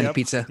dog behind the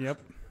pizza. Yep.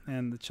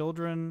 And the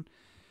children.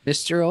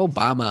 Mr.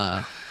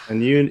 Obama.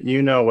 And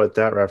you know what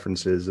that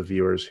reference is, the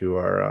viewers who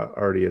are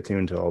already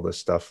attuned to all this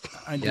stuff.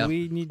 Do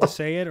we need to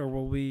say it, or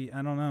will we?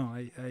 I don't know.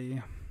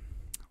 I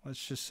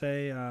let's just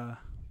say, I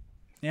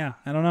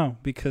don't know,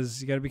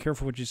 because you got to be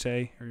careful what you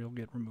say or you'll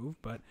get removed.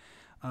 But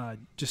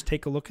just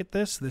take a look at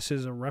this. This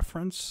is a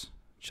reference,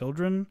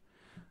 children.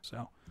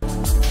 So.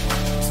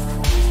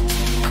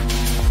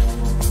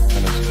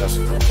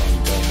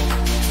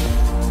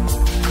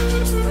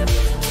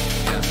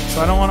 So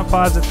I don't want to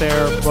pause it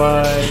there,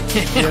 but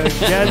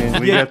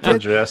we get the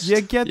gist.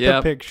 You get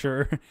the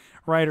picture,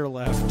 right or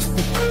left.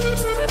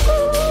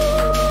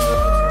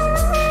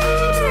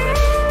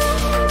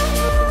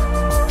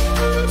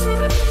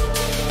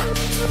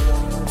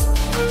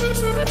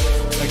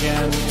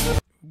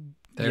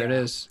 There it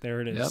is.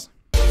 is.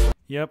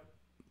 Yep.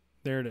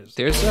 There it is.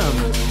 There's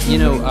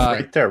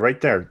right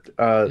there.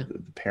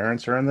 The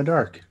parents are in the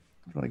dark.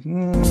 They're like,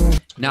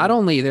 not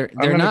only they're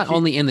not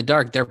only in the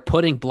dark, they're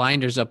putting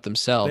blinders up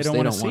themselves. They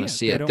don't want to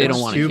see it. They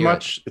don't want to hear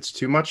it. It's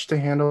too much to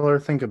handle or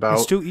think about.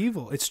 It's too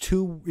evil. It's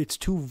too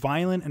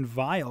violent and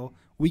vile.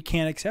 We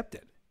can't accept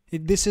it.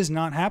 This is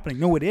not happening.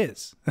 No, it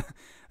is.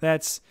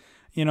 That's,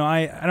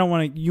 I don't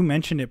want to, you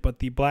mentioned it, but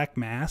the Black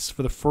Mass,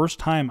 for the first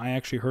time, I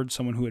actually heard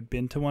someone who had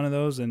been to one of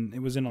those, and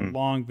it was in a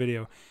long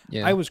video.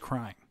 Yeah. I was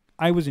crying.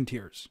 I was in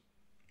tears.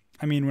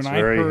 I mean, when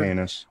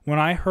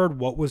I heard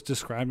what was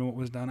described and what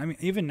was done, I mean,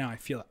 even now I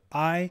feel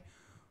it.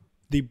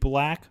 The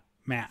Black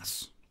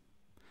Mass,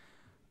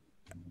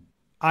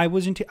 I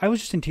was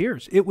just in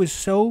tears. It was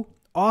so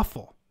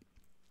awful.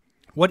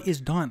 What is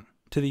done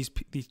to these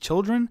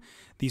children,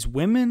 these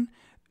women,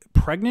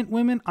 pregnant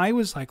women? I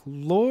was like,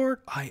 Lord,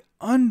 I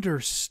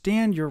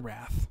understand your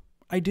wrath.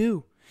 I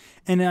do.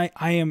 And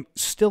I am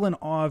still in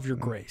awe of your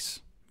grace,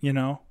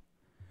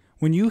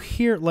 When you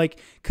hear,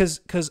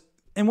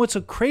 and what's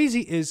so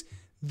crazy is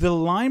the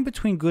line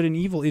between good and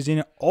evil is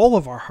in all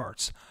of our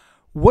hearts.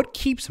 What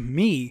keeps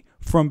me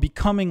from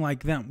becoming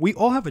like them? We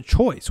all have a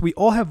choice. We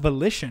all have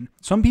volition.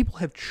 Some people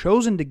have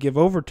chosen to give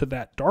over to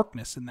that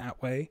darkness in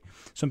that way.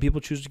 Some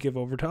people choose to give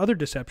over to other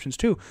deceptions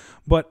too.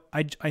 But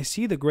I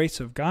see the grace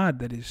of God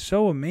that is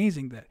so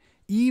amazing that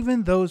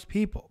even those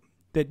people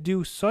that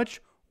do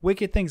such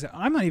wicked things that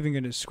I'm not even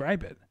going to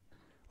describe it.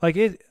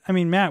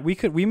 Matt,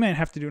 we might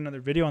have to do another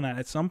video on that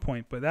at some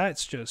point, but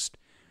that's just,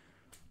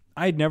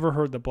 I'd never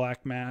heard the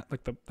black mat,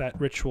 that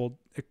ritual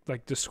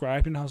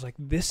described, and I was like,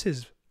 this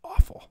is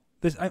awful.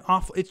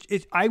 Awful.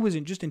 I was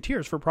just in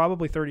tears for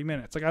probably 30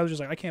 minutes. I was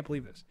just like, I can't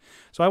believe this.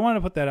 So I wanted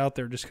to put that out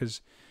there just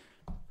because,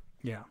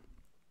 yeah.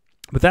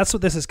 But that's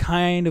what this is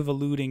kind of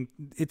alluding.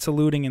 It's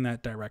alluding in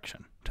that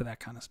direction to that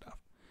kind of stuff.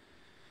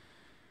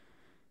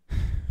 I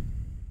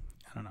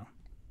don't know.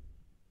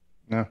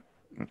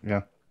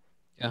 Yeah.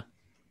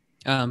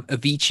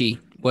 Avicii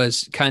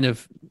was kind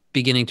of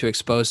beginning to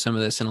expose some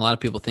of this, and a lot of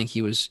people think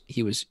he was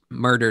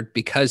murdered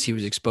because he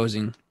was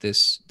exposing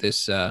this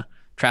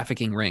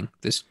trafficking ring,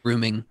 this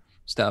grooming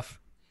stuff.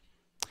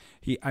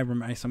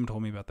 Someone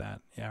told me about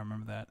that. Yeah, I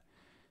remember that.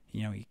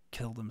 He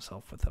killed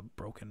himself with a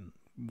broken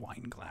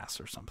wine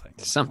glass or something.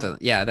 Something.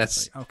 Yeah,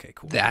 that's okay,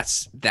 cool.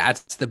 That's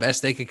the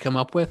best they could come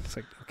up with. It's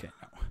like, okay,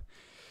 no.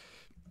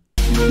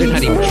 They're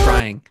not even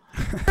trying.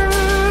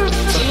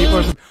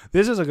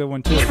 This is a good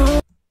one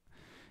too.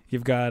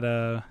 You've got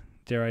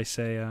dare I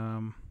say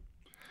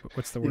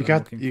what's the word?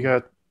 You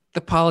got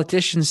the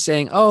politicians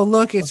saying, "Oh,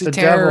 look, it's a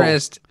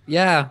terrorist." Devil.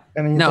 Yeah.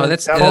 And no,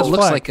 that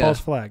looks like a false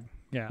flag.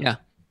 Yeah. Yeah.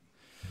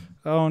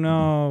 Oh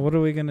no, what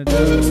are we gonna do?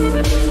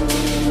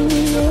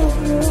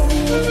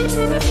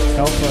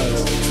 Help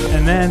us.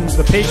 And then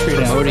the Patriot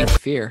Act. Promoting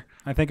fear.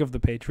 I think of the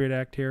Patriot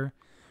Act here.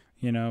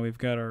 We've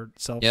got our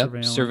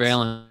self-surveillance. Yep,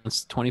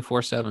 surveillance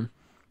 24/7.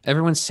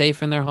 Everyone's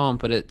safe in their home,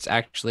 but it's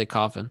actually a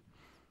coffin.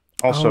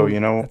 Also, you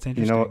know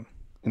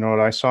what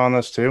I saw on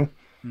this too?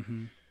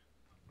 Mm-hmm.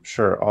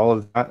 Sure, all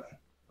of that,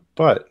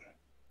 but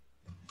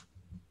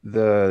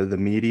the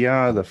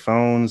media, the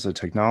phones, the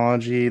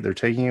technology, they're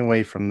taking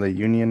away from the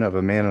union of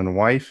a man and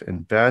wife in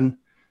bed.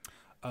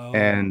 Oh.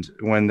 And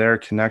when they're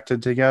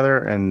connected together,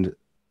 and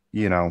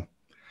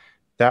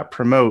that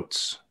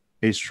promotes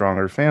a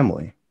stronger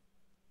family,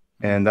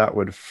 and that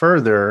would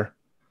further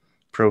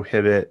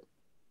prohibit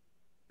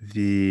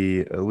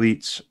the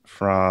elites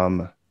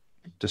from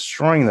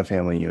destroying the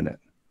family unit.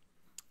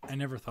 I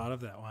never thought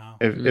of that. Wow.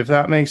 If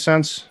that makes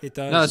sense. It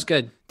does. No, it's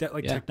good.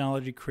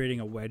 Technology creating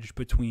a wedge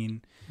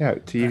between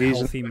TVs,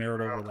 healthy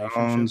marital relationships.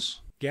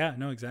 Phones. Yeah,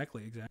 no,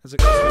 exactly.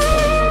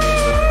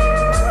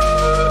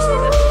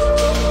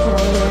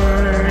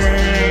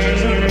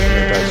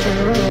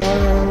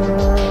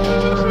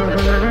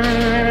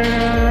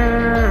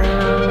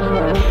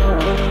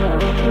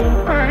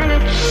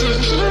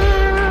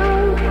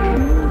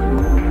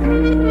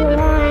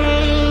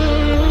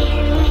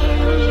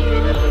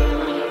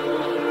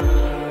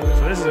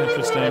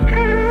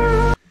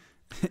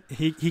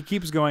 He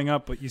keeps going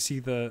up, but you see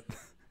the.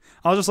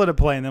 I'll just let it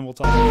play and then we'll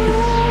talk.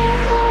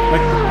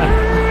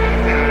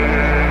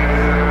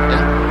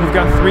 We've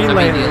got three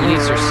layers. The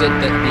elites the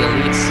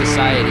elite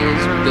society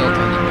is built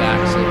on the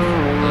backs of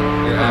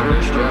your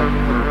average Joe.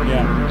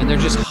 Yeah, and they're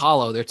just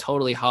hollow. They're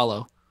totally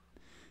hollow.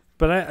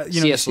 But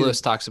C.S. Lewis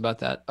talks about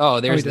that.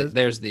 Oh, there's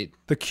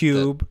the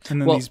cube,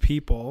 and then these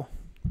people.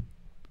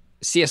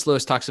 C.S.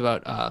 Lewis talks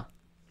about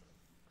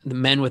the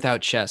men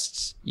without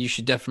chests. You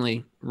should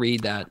definitely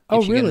read that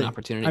if you get an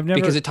opportunity,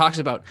 because it talks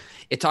about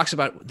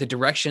the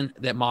direction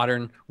that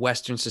modern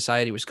Western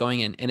society was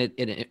going in, and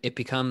it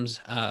becomes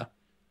I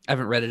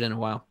haven't read it in a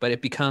while, but it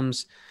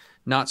becomes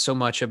not so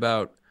much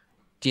about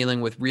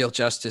dealing with real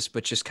justice,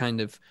 but just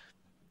kind of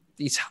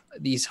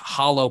these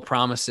hollow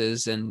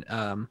promises, and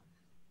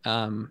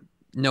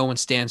no one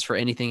stands for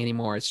anything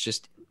anymore. It's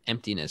just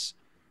emptiness.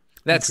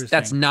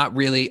 That's not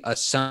really a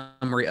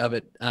summary of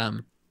it.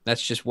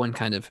 That's just one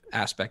kind of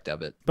aspect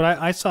of it. But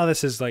I saw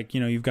this as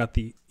you've got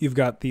the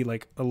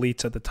like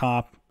elites at the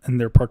top, and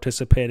they're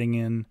participating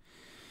in,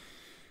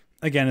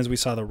 again, as we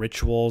saw the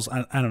rituals.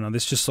 I don't know.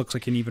 This just looks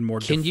like an even more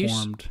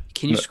deformed.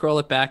 Can you scroll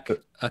it back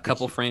a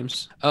couple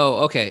frames?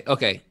 Oh, okay.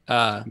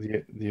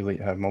 The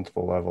elite have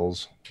multiple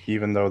levels,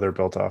 even though they're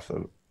built off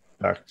the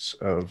backs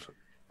of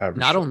average.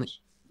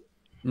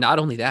 Not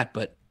only that,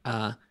 but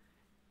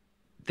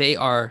they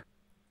are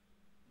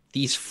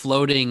these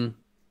floating,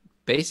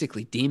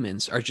 basically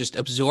demons are just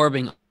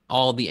absorbing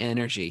all the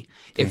energy.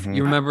 If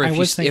you remember,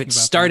 it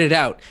started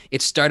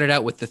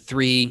out with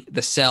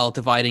the cell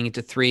dividing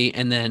into 3,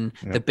 and then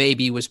the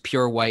baby was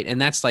pure white, and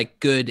that's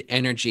like good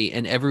energy,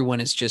 and everyone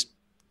is just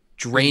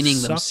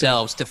draining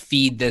themselves to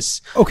feed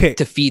this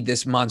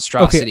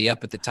monstrosity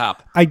up at the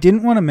top. I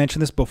didn't want to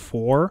mention this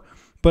before,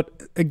 but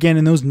again,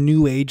 in those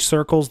New Age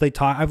circles, they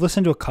talk. I've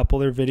listened to a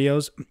couple of their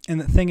videos,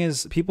 and the thing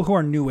is, people who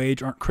are New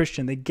Age aren't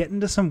Christian. They get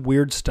into some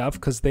weird stuff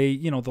because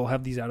they'll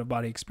have these out of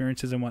body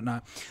experiences and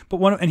whatnot. But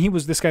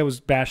this guy was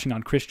bashing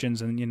on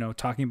Christians and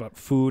talking about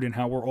food and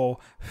how we're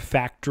all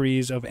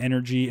factories of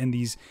energy and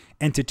these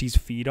entities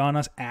feed on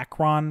us.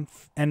 Akron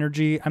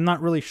energy. I'm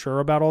not really sure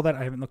about all that.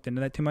 I haven't looked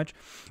into that too much.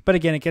 But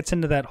again, it gets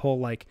into that whole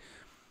like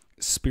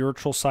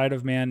spiritual side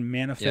of man,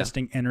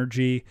 manifesting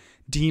energy.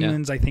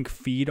 Demons, I think,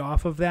 feed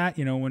off of that.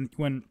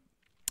 When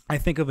I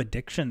think of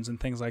addictions and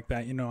things like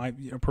that, I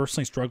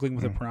personally struggling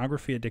with a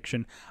pornography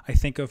addiction, I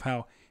think of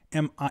how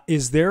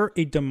is there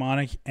a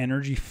demonic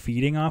energy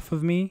feeding off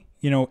of me,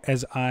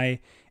 as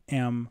I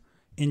am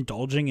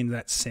indulging in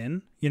that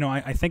sin?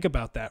 I think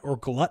about that, or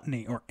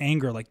gluttony or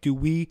anger. Like, do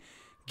we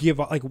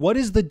give up, like, what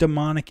is the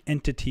demonic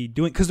entity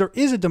doing? Because there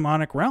is a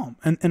demonic realm,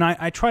 and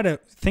I try to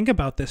think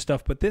about this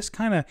stuff, but this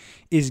kind of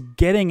is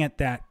getting at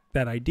that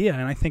idea,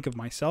 and I think of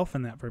myself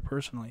in that very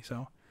personally.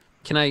 So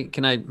can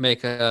I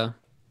make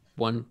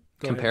one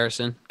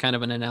comparison, kind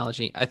of an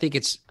analogy? I think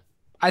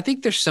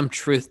there's some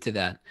truth to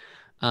that.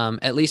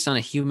 At least on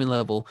a human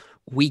level,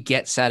 we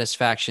get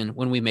satisfaction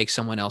when we make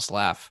someone else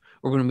laugh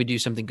or when we do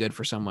something good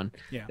for someone.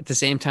 At the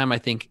same time, I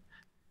think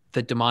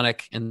the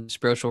demonic and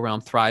spiritual realm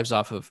thrives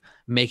off of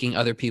making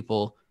other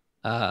people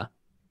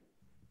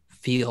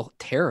feel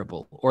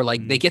terrible, or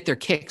like they get their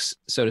kicks,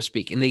 so to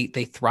speak, and they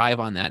thrive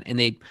on that, and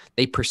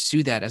they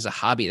pursue that as a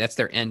hobby. That's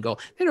their end goal.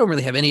 They don't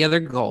really have any other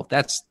goal.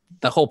 That's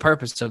the whole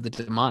purpose of the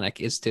demonic,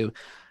 is to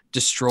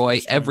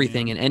destroy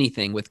everything and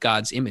anything with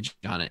God's image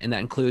on it. And that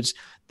includes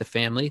the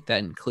family, that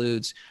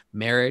includes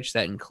marriage,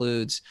 that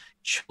includes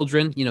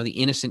children, the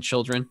innocent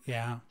children.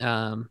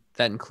 That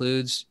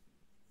includes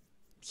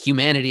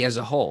humanity as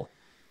a whole.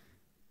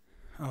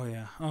 Oh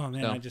yeah. Oh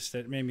man,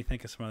 it made me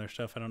think of some other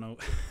stuff. I don't know.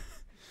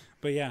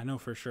 But yeah, no,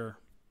 for sure.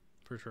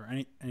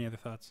 Any other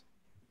thoughts?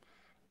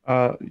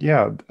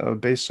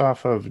 Based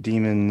off of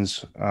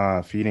demons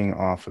feeding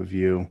off of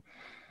you,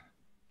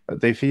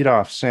 they feed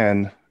off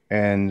sin,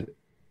 and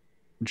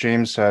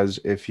James says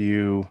if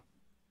you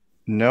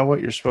know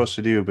what you're supposed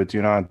to do but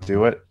do not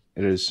do it,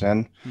 it is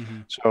sin.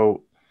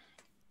 So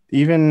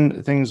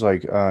even things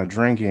like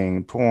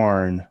drinking,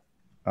 porn,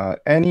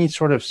 any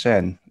sort of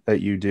sin that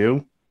you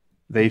do,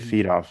 they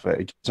feed off it.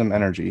 It gives them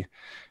energy.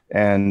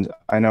 And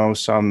I know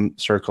some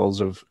circles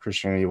of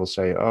Christianity will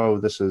say, "Oh,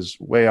 this is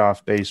way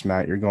off base,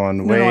 Matt. You're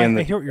going way in the."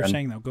 I hear what you're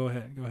saying, though. Go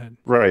ahead.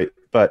 Right,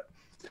 but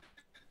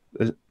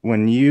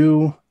when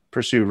you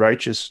pursue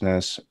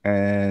righteousness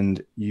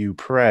and you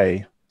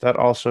pray, that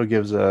also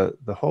gives the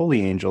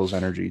holy angels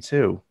energy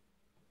too.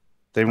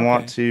 They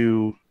want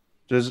to.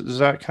 Does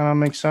that kind of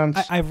make sense?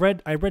 I've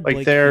read like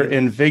Blake they're Healy.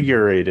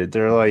 Invigorated.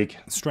 They're like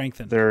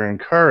strengthened. They're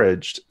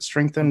encouraged,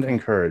 strengthened,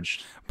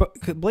 encouraged.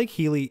 But Blake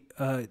Healy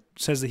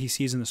says that he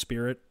sees in the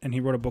spirit, and he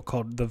wrote a book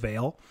called The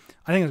Veil.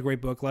 I think it's a great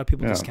book. A lot of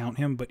people discount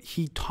him, but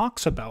he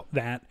talks about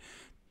that,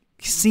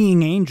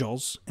 seeing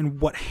angels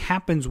and what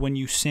happens when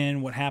you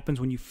sin, what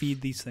happens when you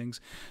feed these things.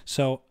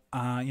 So,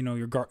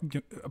 you're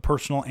a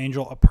personal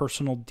angel, a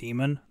personal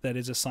demon that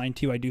is assigned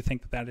to you. I do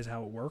think that is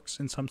how it works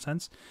in some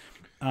sense.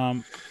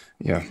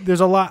 There's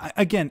a lot.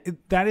 Again,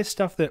 that is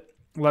stuff that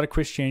a lot of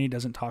Christianity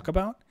doesn't talk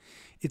about.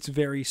 It's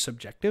very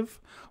subjective,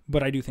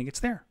 but I do think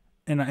it's there.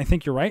 And I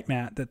think you're right,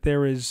 Matt, that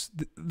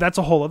that's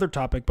a whole other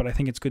topic, but I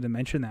think it's good to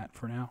mention that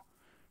for now,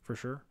 for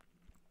sure.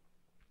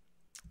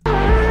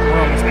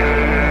 That's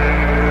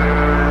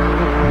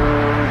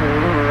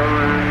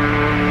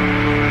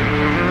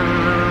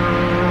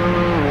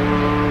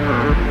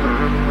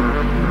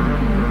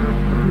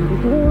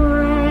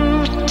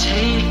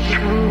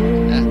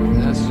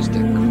just a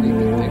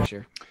creepy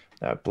picture.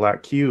 That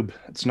black cube,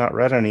 it's not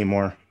red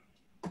anymore.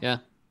 Yeah.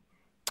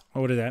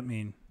 What did that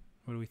mean?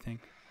 What do we think?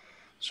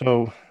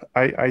 So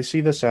I see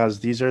this as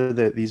these are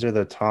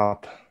the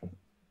top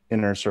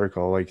inner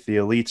circle, like the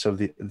elites of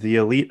the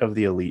elite of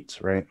the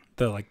elites, right?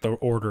 The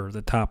order,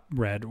 the top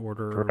red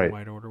order, or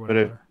white order,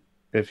 whatever.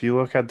 But if you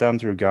look at them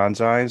through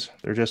God's eyes,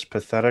 they're just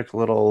pathetic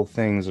little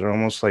things. They're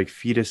almost like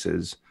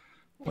fetuses,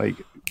 like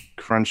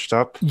crunched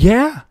up.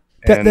 Yeah.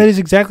 That is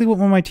exactly what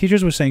one of my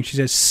teachers was saying. She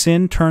says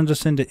sin turns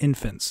us into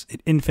infants.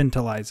 It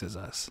infantilizes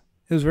us.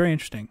 It was very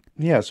interesting.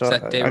 Yeah.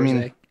 So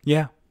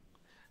yeah.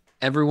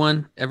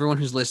 Everyone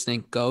who's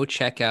listening, go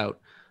check out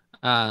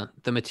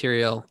the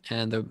material,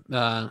 and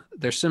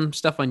there's some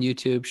stuff on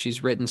YouTube.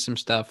 She's written some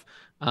stuff,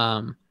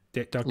 Dr.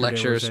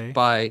 lectures DeRose.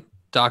 by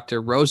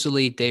Dr.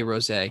 Rosalie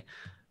DeRose.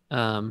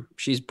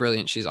 She's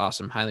brilliant. She's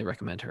awesome. Highly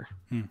recommend her.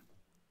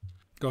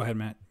 Go ahead,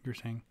 Matt. You're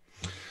saying.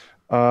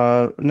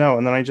 No,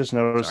 and then I just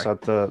noticed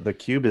that the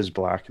cube is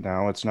black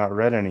now. It's not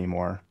red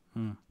anymore.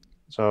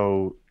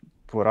 So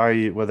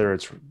whether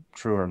it's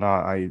true or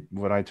not,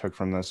 what I took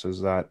from this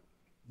is that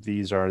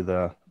these are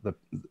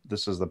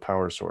this is the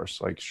power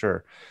source. Like,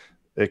 sure,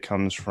 it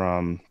comes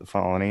from the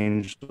fallen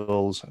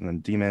angels and then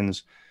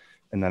demons,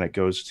 and then it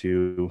goes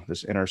to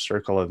this inner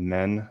circle of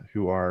men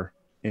who are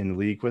in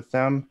league with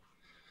them.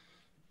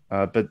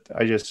 But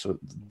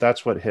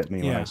that's what hit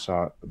me when I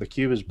saw it. The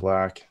cube is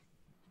black.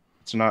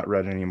 It's not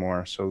red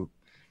anymore. So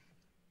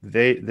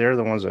they're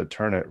the ones that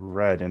turn it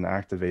red and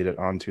activate it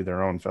onto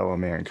their own fellow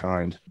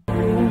mankind.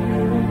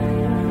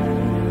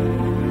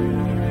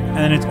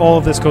 And then all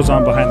of this goes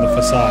on behind the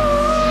facade,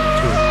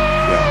 too.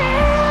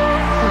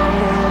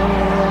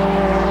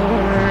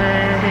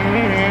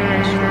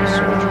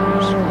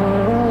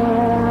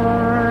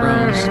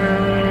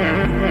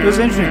 It was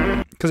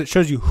interesting because it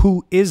shows you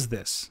who is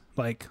this,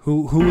 like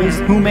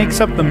who makes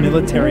up the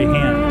military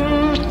hand,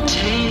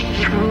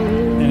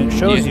 and it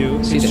shows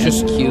you see it's the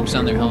just cubes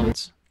on their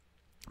helmets.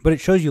 But it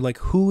shows you like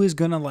who is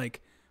gonna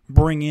like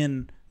bring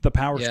in the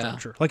power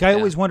structure. Like I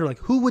always wonder, like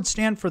who would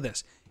stand for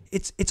this?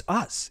 It's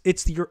us.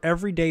 It's your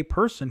everyday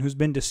person who's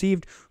been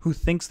deceived, who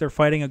thinks they're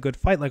fighting a good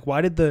fight. Like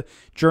why did a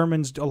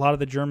lot of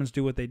the Germans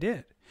do what they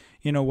did?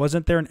 You know,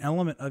 wasn't there an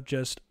element of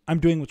just I'm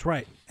doing what's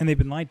right, and they've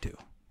been lied to?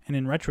 And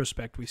in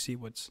retrospect, we see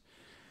what's,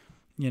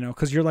 you know,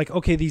 because you're like,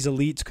 okay, these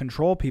elites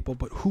control people,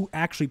 but who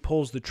actually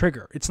pulls the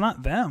trigger? It's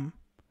not them.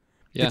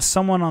 Yeah. It's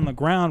someone on the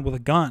ground with a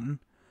gun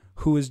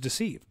who is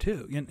deceived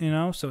too. You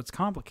know, so it's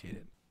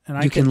complicated.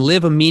 And you can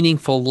live a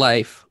meaningful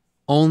life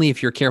only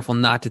if you're careful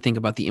not to think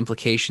about the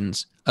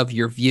implications of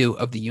your view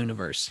of the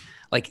universe.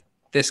 Like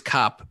this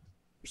cop,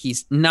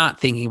 he's not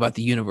thinking about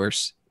the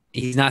universe.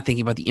 He's not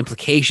thinking about the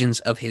implications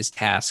of his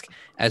task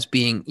as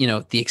being, you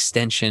know, the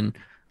extension,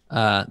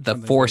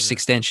 the force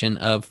extension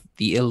of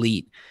the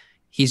elite.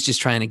 He's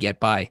just trying to get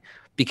by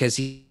because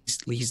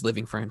he's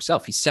living for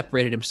himself. He's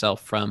separated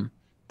himself from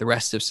the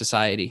rest of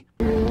society.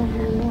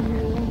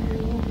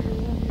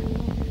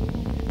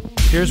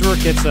 Here's where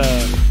it gets,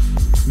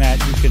 Matt,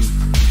 this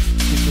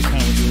is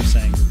kind of what you were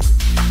saying.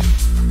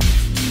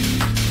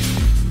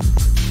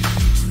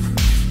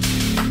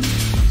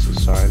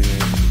 Society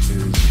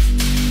is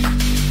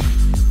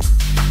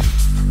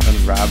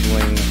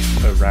unraveling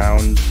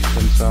around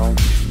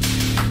themselves.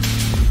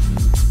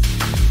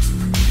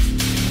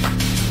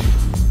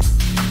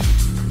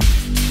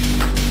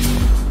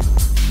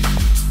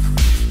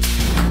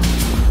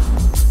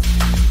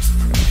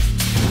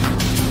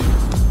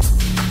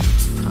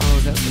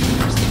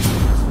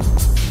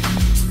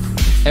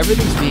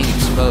 Everything's being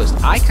exposed.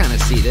 I kind of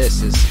see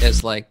this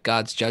as like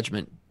God's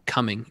judgment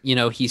coming. You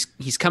know, he's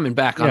coming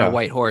back on a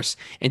white horse.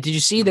 And did you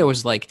see there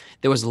was life?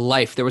 There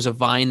was a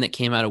vine that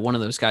came out of one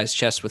of those guys'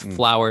 chests with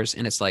flowers,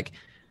 and it's like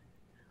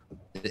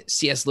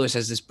C.S. Lewis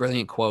has this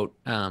brilliant quote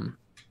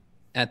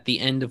at the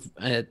end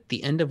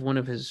of one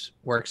of his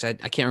works. I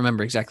can't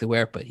remember exactly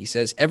where, but he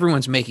says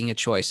everyone's making a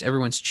choice.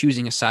 Everyone's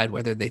choosing a side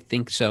whether they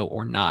think so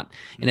or not.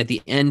 And at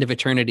the end of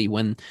eternity,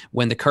 when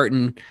the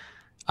curtain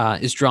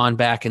is drawn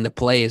back and the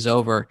play is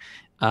over,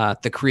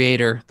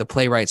 the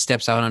playwright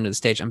steps out onto the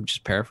stage. I'm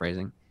just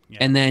paraphrasing. Yeah.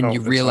 And then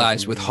you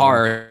realize with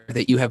horror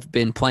that you have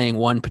been playing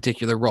one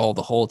particular role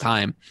the whole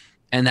time.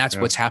 And that's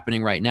what's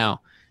happening right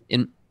now.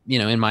 In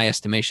my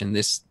estimation,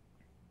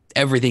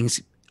 everything's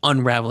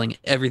unraveling,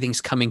 everything's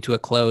coming to a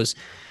close.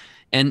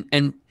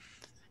 And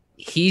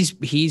he's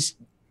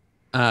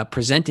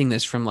presenting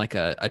this from like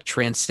a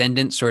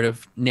transcendent sort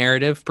of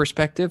narrative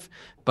perspective,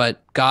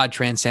 but God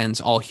transcends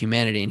all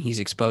humanity, and he's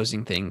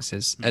exposing things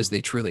as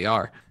they truly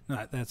are.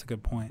 No, that's a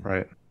good point.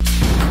 Right.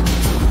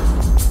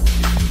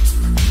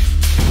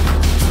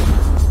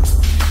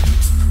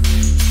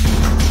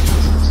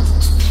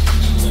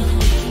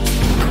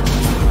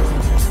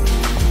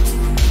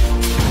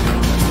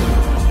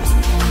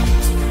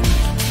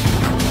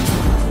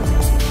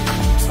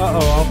 Uh-oh,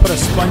 I'll put a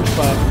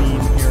SpongeBob meme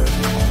here.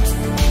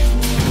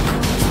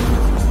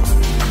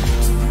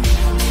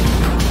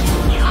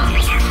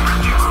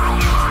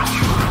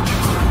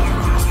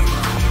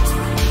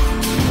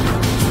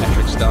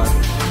 Patrick Star.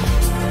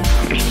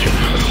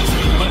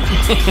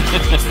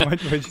 What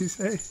did you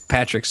say?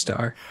 Patrick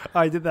Star.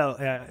 I did that.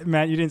 Yeah,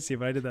 Matt, you didn't see it,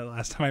 but I did that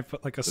last time. I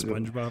put like a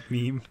SpongeBob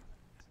meme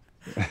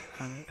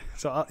on it.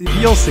 So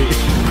you'll see.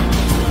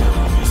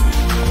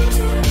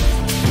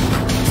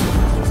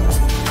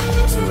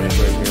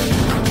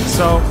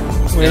 So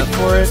wait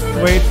for it.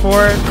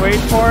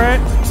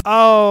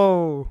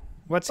 Oh,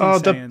 what's he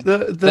saying?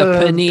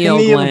 The pineal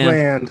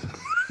gland.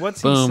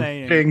 What's Boom.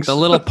 he saying? The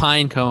little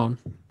pine cone.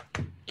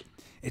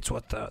 It's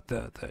what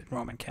the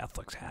Roman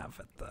Catholics have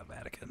at the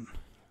Vatican.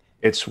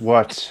 It's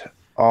what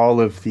all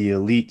of the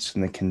elites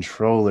and the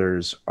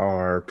controllers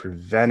are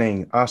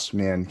preventing us,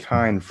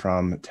 mankind,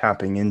 from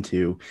tapping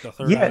into. The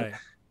third eye.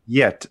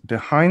 Yet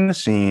behind the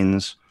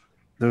scenes,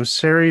 those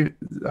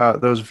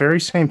very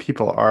same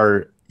people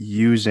are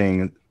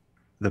using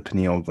the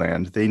pineal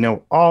gland. They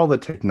know all the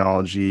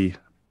technology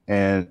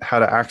and how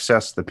to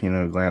access the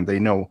pineal gland. They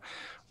know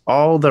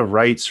all the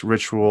rites,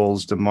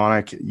 rituals,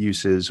 demonic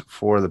uses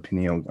for the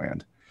pineal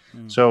gland.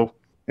 So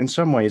in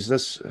some ways,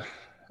 this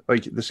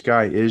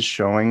guy is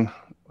showing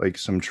like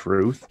some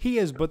truth. He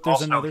is, but there's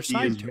Also, another he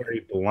side is to it.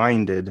 very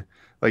blinded.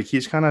 Like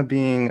he's kind of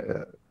being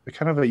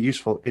kind of a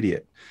useful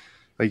idiot.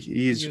 Like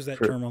he's You use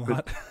that term a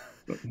lot.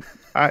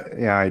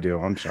 I do.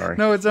 I'm sorry.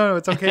 No, it's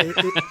okay.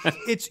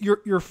 It's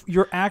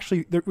you're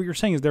actually what you're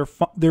saying is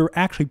they're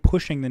actually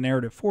pushing the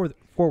narrative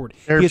forward.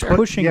 He is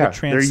pushing the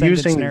transcendence They're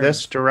using narrative.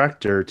 this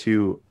director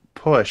to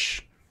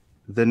push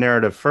the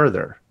narrative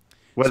further,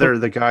 whether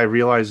the guy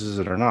realizes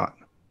it or not.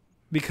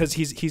 Because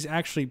he's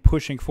actually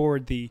pushing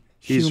forward the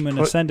human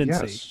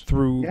ascendancy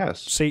through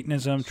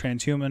Satanism,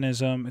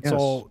 transhumanism. It's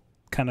all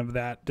kind of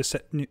that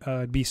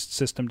beast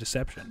system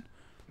deception.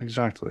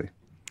 Exactly.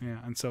 Yeah,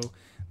 and so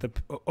the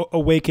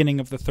awakening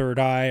of the third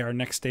eye, our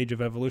next stage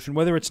of evolution,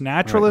 whether it's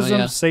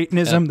naturalism,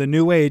 Satanism, the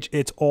New Age,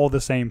 it's all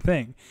the same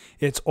thing.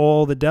 It's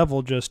all the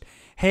devil just,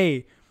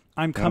 hey,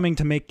 I'm coming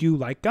to make you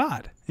like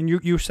God. And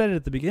you said it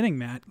at the beginning,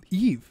 Matt.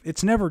 Eve,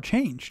 it's never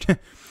changed.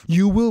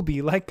 You will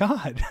be like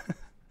God.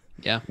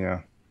 Yeah.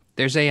 Yeah.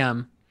 There's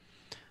a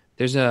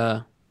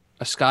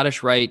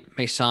Scottish Rite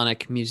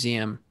Masonic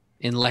museum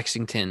in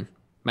Lexington,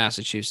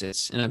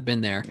 Massachusetts, and I've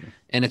been there,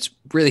 and it's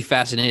really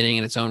fascinating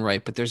in its own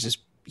right. But there's this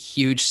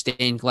huge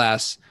stained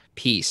glass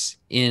piece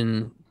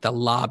in the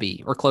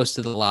lobby or close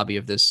to the lobby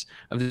of this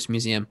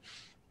museum,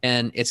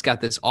 and it's got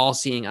this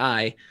all-seeing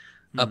eye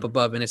up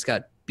above, and it's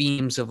got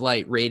beams of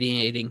light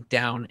radiating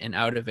down and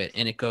out of it,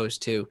 and it goes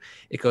to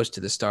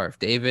the Star of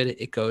David,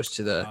 it goes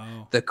to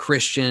the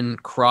Christian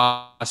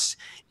cross,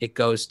 it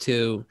goes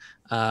to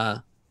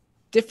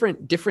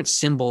different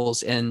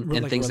symbols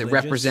and things that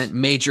represent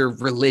major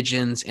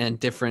religions and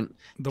different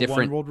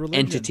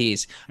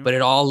entities, but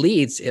it all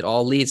leads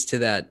to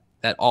that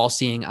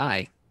all-seeing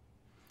eye.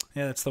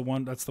 Yeah, that's the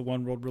one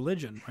world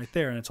religion right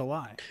there, and it's a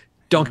lie.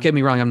 Don't get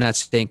me wrong, I'm not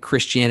saying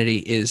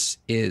Christianity is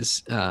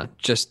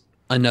just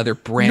another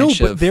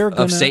branch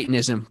of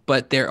Satanism,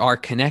 but there are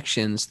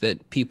connections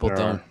that people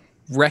don't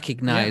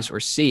recognize or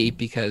see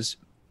because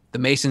the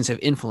Masons have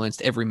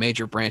influenced every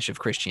major branch of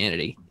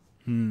Christianity.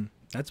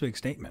 That's a big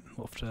statement.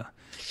 We'll have to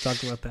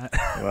talk about that.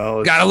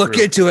 Well, Gotta look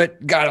into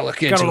it. Gotta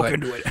look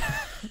into it.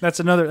 That's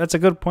a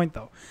good point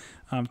though.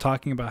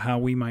 Talking about how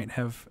we might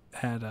have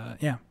had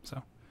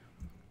so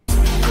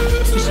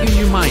just use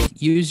your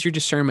mind. Use your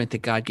discernment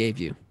that God gave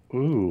you.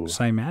 Ooh.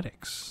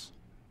 Cymatics.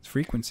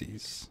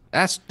 Frequencies.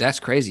 That's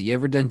crazy. You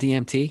ever done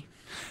DMT?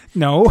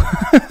 No.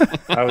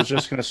 I was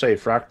just gonna say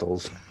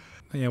fractals.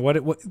 Yeah. What?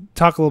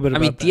 Talk a little bit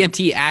about that.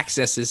 DMT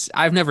accesses.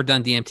 I've never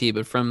done DMT,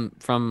 but from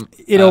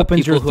it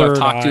opens people your third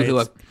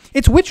eye.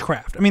 It's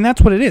witchcraft. I mean,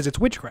 that's what it is. It's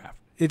witchcraft.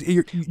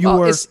 You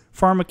are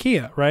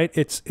pharmakia, right?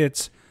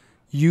 It's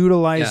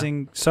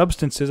utilizing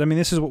substances. I mean,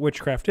 this is what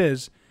witchcraft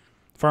is.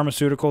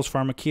 Pharmaceuticals,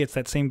 pharmakia, it's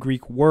that same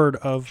Greek word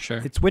of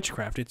it's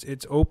witchcraft.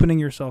 It's opening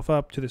yourself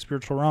up to the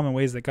spiritual realm in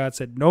ways that God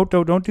said, no,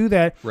 don't do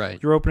that. Right.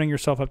 You're opening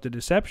yourself up to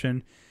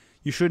deception.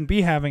 You shouldn't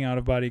be having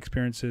out-of-body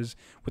experiences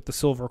with the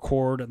silver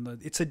cord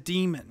and it's a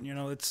demon.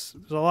 There's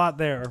a lot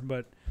there,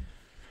 but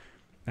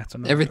that's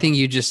another. Everything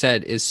you just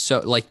said is so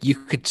like you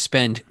could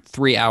spend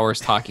 3 hours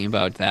talking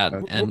about that,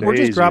 and we're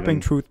just dropping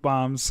truth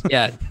bombs.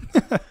 Yeah.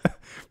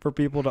 For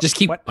people to just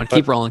keep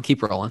rolling.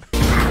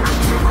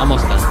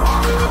 Almost done.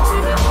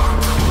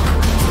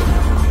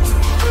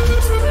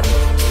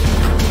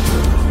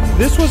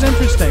 This was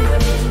interesting.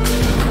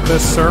 The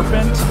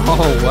serpent.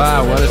 Oh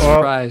wow! What a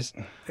surprise!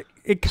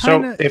 It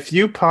kind of. So if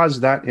you pause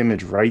that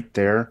image right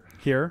there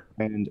here,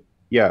 and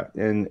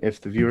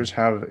if the viewers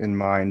have in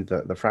mind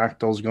the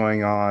fractals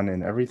going on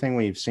and everything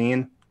we've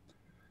seen,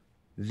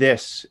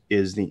 this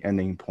is the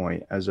ending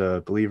point. As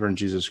a believer in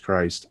Jesus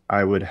Christ,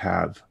 I would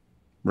have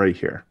right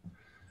here.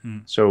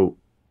 So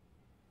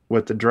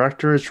what the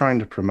director is trying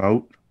to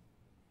promote,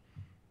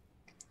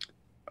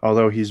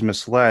 although he's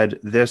misled,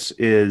 this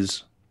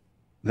is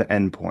the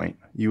end point.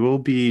 You will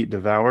be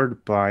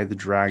devoured by the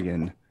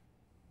dragon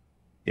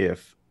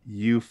if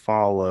you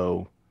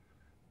follow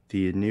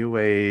the New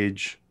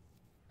Age,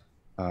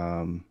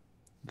 the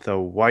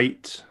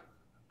white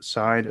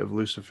side of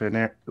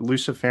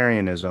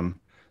Luciferianism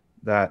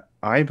that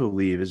I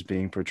believe is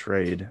being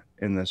portrayed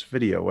in this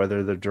video,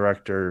 whether the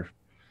director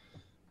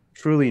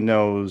truly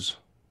knows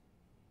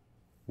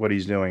what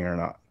he's doing or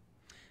not.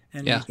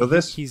 And so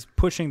he's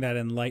pushing that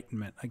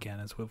enlightenment again,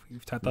 as we've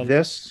talked about.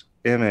 This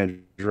image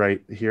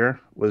right here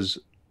was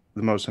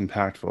the most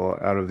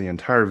impactful out of the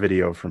entire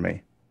video for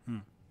me.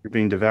 You're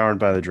being devoured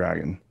by the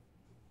dragon.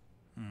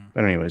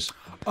 But anyways.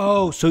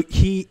 Oh, so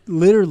he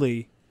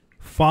literally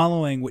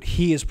following what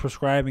he is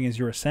prescribing as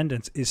your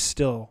ascendance is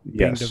still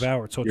being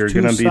devoured. So it's you're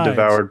going to be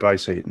devoured by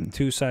Satan.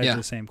 Two sides of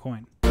the same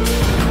coin. So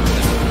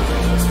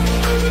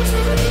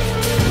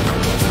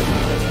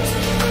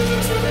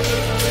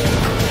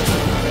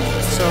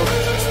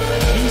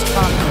he's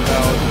talking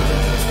about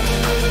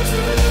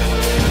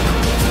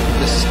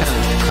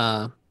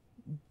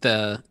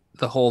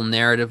the whole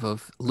narrative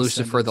of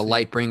Lucifer, the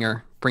light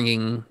bringer,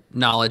 bringing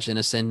knowledge and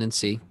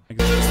ascendancy.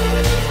 Breaking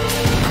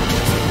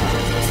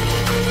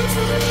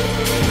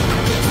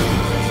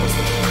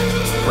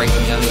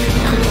out of your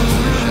narratives,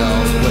 your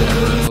shells,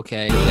 whatever.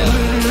 Okay, yeah.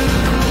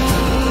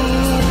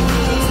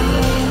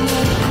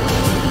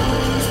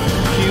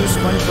 Cue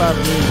SpongeBob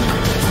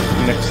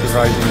meme. Next to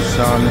Rising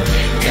Sun.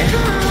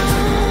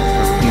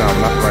 No,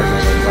 not Rising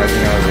Sun.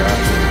 Rising out of the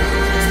ashes.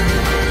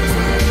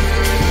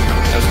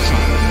 That was a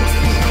song.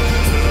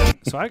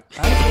 So I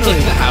Really,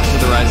 the House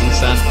of the Rising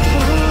Sun.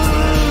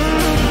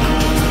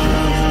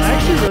 I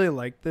actually really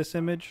liked this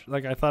image.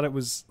 Like, I thought it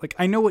was like,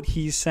 I know what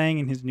he's saying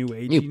in his new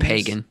age. You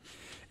pagan.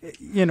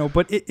 You know,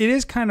 but it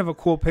is kind of a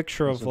cool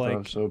picture of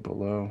like so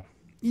below.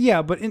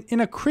 Yeah, but in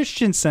a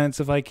Christian sense,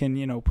 if I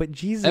can, put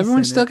Jesus.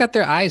 Everyone's still got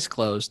their eyes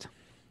closed.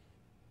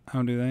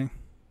 How do they?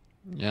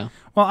 Yeah.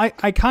 Well,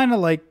 I kind of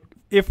like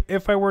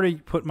if I were to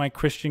put my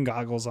Christian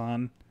goggles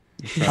on,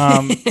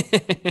 Go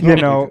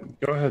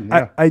ahead.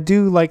 Yeah. I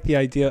do like the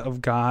idea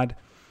of God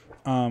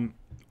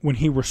when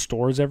he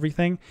restores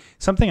everything.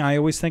 Something I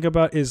always think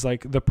about is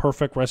like the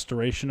perfect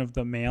restoration of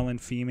the male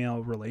and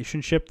female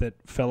relationship that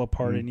fell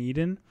apart in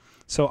Eden.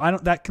 So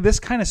this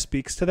kind of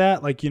speaks to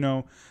that, like,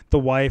 the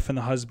wife and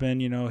the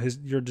husband,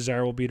 your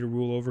desire will be to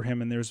rule over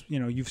him. And there's,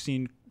 you've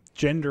seen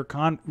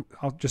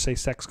I'll just say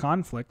sex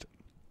conflict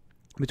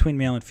between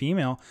male and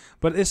female,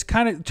 but it's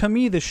kind of, to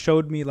me, this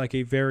showed me like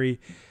a very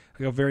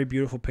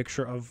beautiful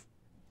picture of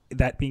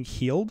that being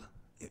healed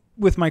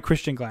with my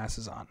Christian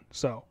glasses on.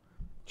 So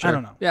sure. I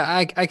don't know. Yeah,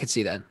 I could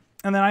see that.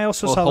 And then I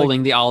also saw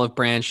holding the olive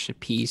branch,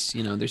 peace,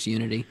 there's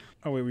unity.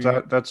 Oh, wait,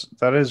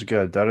 that is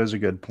good. That is a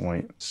good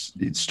point.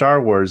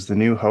 Star Wars: The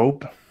New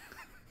Hope,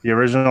 the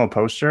original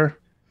poster.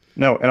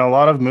 No, and a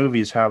lot of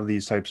movies have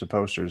these types of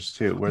posters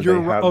too, where they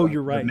have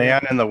you're right. The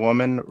man and the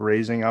woman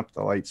raising up the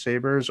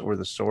lightsabers or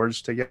the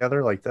swords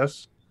together like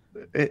this.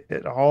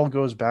 It all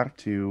goes back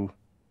to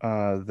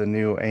the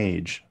New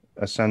Age,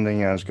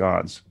 ascending as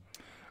gods,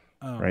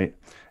 right?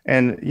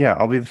 And yeah,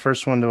 I'll be the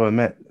first one to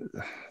admit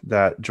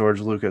that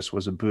George Lucas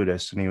was a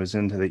Buddhist and he was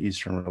into the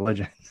Eastern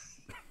religion.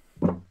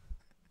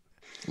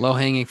 Low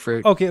hanging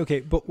fruit. Okay,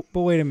 but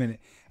wait a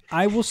minute.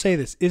 I will say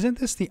this: isn't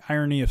this the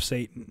irony of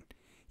Satan?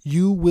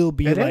 You will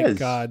be like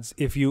gods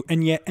if you,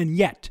 and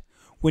yet,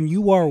 when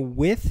you are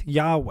with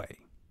Yahweh,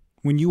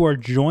 when you are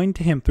joined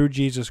to Him through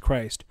Jesus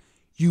Christ,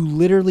 you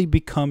literally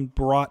become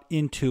brought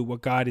into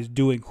what God is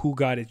doing, who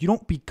God is. You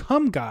don't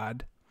become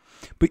God,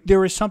 but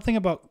there is something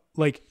about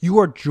like you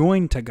are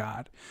joined to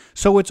God.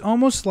 So it's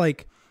almost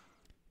like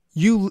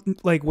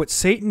what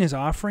Satan is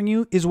offering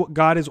you is what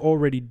God is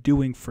already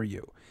doing for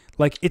you.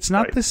 Like, it's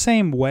not the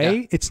same way.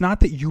 Yeah. It's not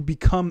that you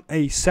become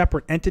a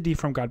separate entity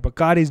from God, but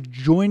God is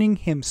joining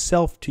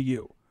himself to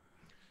you.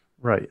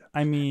 Right.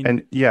 I mean...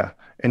 And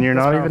you're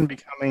not even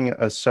becoming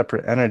a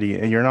separate entity,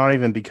 and you're not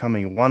even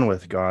becoming one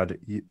with God.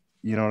 You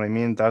know what I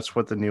mean? That's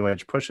what the New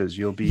Age pushes.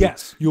 You'll be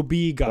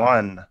God.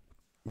 One.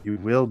 You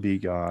will be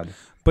God.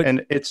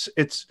 And it's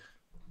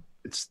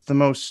the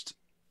most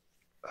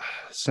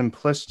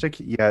simplistic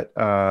yet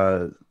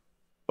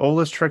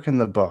oldest trick in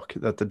the book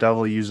that the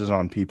devil uses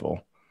on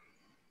people.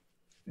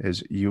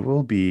 Is you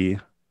will be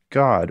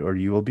God, or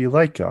you will be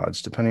like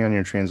gods, depending on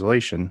your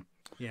translation.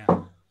 Yeah.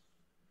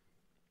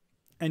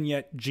 And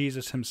yet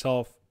Jesus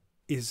himself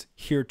is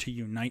here to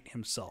unite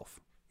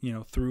himself,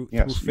 through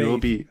faith. You will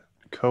be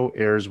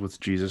co-heirs with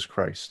Jesus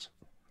Christ.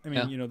 I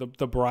mean,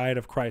 the bride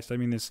of Christ. I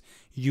mean, this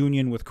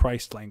union with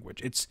Christ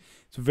language. It's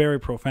very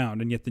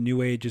profound, and yet the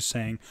New Age is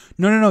saying,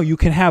 no, you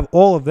can have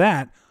all of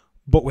that,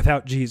 but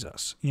without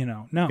Jesus.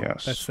 No,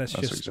 yes, that's just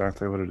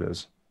exactly what it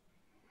is.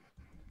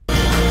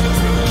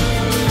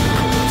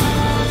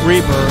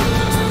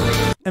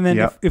 Rebirth. And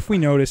then if we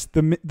notice,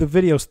 the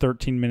video's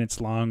 13 minutes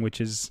long,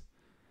 which is,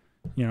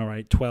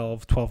 right,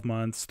 12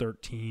 months,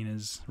 13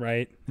 is,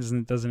 right?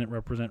 Doesn't it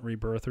represent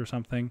rebirth or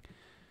something?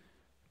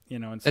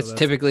 And so that's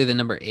typically the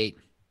number 8.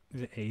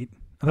 Is it 8?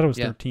 I thought it was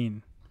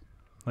 13.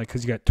 Like,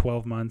 because you got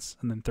 12 months,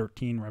 and then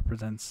 13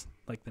 represents,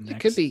 like, the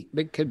next.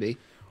 It could be.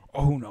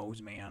 Oh, who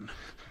knows, man?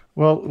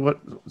 Well,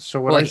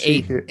 I see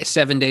 8, here...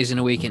 7 days in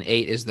a week, and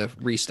 8 is the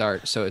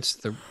restart, so it's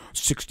the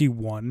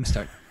 61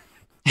 start.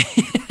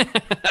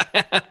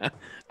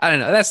 I don't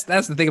know. That's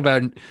the thing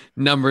about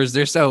numbers.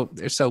 They're so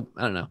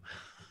I don't know.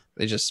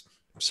 They just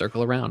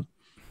circle around.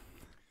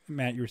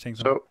 Matt, you were saying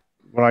something. So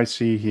what I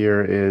see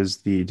here is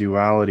the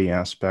duality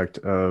aspect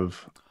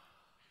of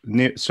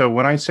new. So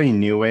when I say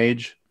New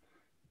Age,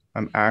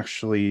 I'm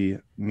actually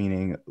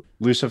meaning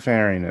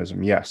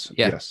Luciferianism.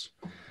 Yes.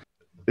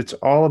 It's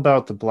all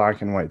about the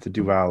black and white, the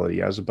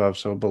duality, as above,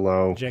 so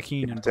below.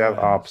 You have to have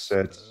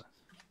opposites.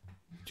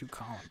 2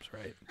 columns,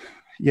 right?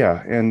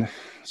 Yeah, and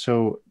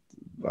so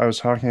I was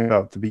talking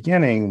about the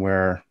beginning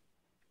where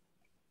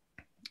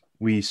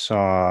we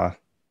saw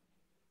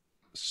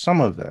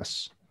some of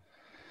this,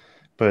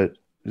 but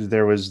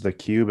there was the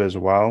cube as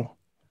well.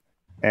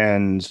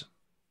 And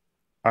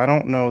I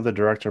don't know the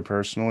director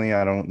personally.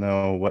 I don't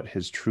know what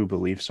his true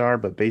beliefs are,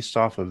 but based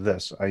off of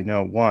this, I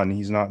know, 1,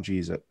 he's not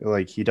Jesus.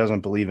 Like, he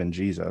doesn't believe in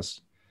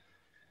Jesus.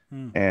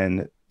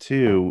 And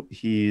Two,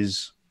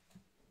 he's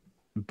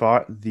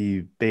bought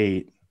the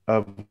bait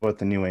of what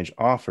the New Age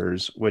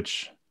offers,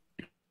 which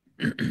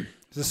It's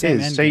the same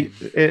end game.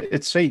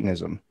 It's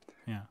Satanism.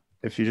 Yeah.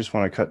 If you just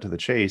want to cut to the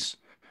chase.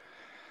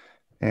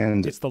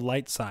 And it's the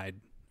light side,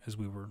 as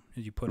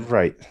you put it.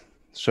 Right.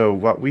 So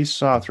what we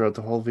saw throughout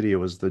the whole video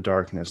was the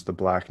darkness, the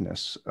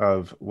blackness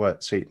of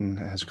what Satan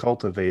has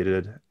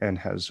cultivated and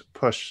has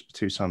pushed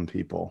to some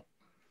people.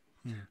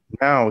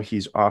 Now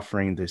he's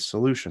offering this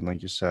solution.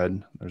 Like you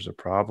said, there's a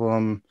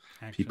problem.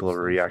 People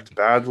react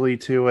badly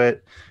to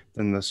it.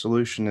 Then the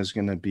solution is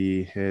going to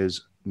be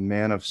his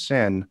man of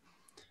sin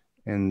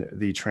and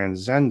the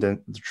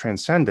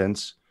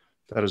transcendence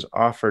that is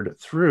offered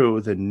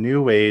through the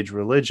New Age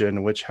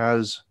religion, which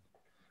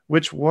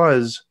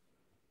was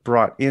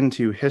brought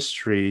into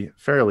history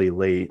fairly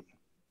late.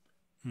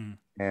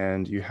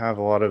 And you have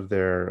a lot of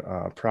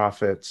their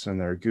prophets and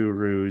their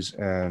gurus,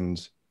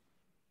 and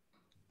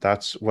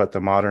that's what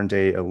the modern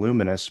day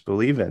Illuminists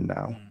believe in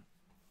now.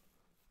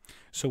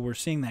 So we're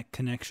seeing that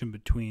connection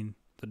between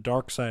the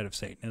dark side of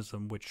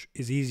Satanism, which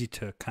is easy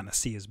to kind of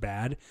see as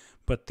bad,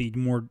 but the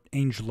more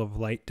angel of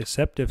light,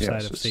 deceptive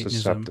side of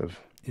Satanism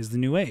is the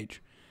New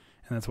Age.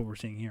 And that's what we're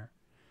seeing here.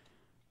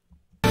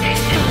 I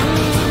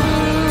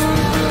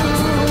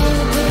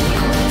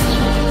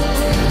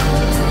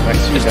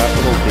see that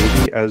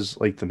little baby as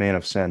like the man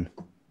of sin.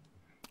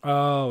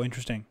 Oh,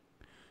 interesting.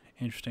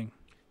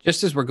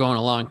 Just as we're going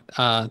along,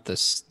 the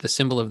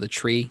symbol of the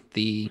tree,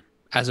 the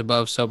as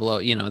above, so below,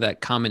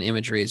 that common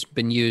imagery has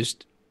been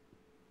used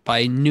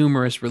by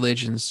numerous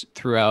religions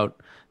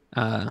throughout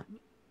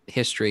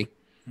history.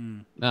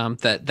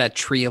 That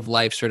tree of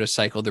life sort of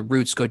cycle. The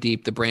roots go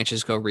deep, the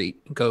branches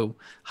go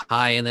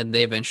high, and then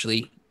they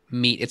eventually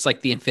meet. It's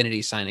like the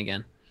infinity sign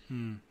again.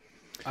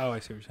 Oh, I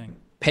see what you're saying.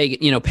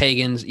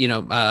 Pagans,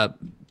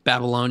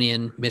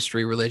 Babylonian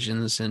mystery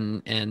religions,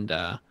 and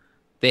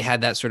they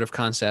had that sort of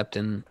concept,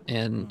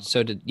 and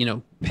so did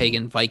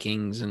pagan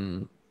Vikings,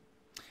 and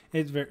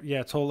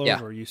it's all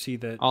over. You see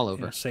that all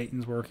over.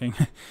 Satan's working,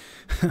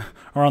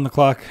 or on the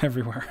clock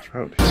everywhere. Keep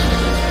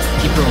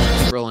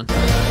rolling. Your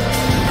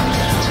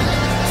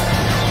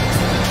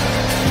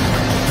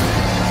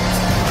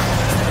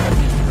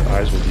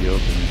eyes will be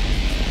open.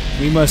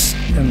 We must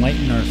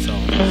enlighten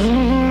ourselves.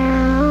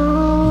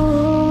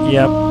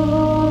 Yep.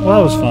 Well, that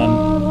was fun.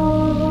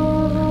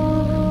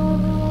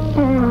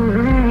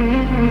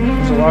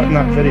 There's a lot in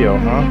that video,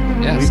 huh?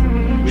 Yes.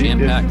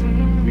 Jam-packed.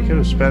 We could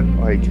have spent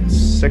like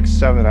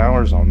 6-7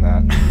 hours on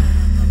that.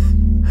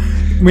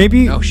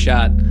 Maybe. No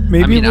shot.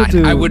 Maybe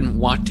I wouldn't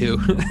want to.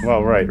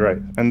 Well, right.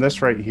 And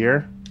this right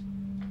here,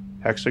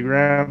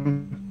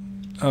 hexagram.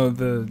 Oh,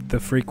 the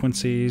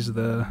frequencies,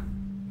 the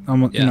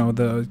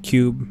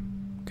cube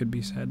could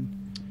be said.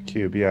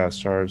 Cube, yeah,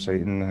 Star of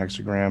Satan,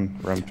 hexagram,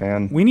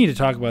 Remphan. We need to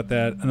talk about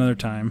that another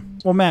time.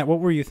 Well, Matt,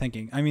 what were you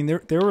thinking? I mean,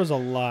 there was a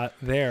lot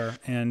there,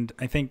 and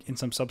I think in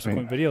some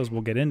subsequent videos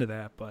we'll get into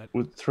that. But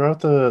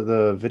throughout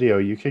the video,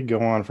 you could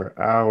go on for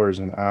hours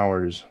and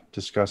hours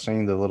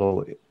discussing the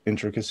little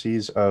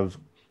intricacies of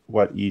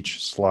what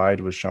each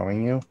slide was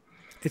showing you.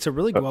 It's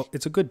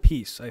it's a good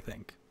piece, I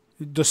think.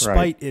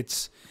 Despite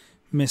its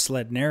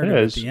misled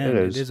narrative at the end,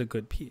 it is a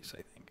good piece,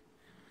 I think.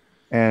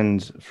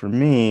 And for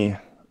me,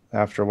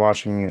 after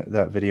watching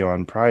that video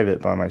on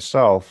private by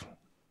myself,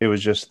 it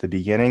was just the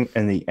beginning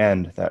and the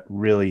end that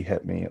really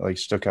hit me, like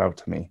stuck out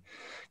to me.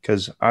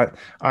 Because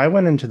I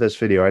went into this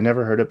video, I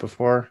never heard it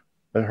before.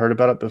 I heard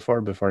about it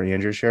before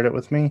Andrew shared it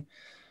with me.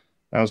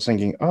 I was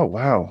thinking, oh,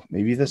 wow,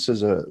 maybe this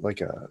is a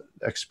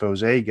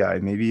expose guy.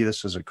 Maybe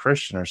this is a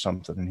Christian or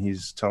something, and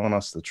he's telling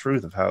us the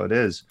truth of how it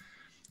is.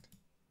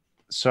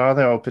 Saw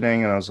the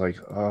opening, and I was like,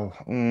 oh,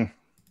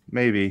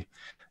 maybe.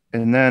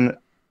 And then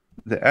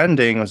the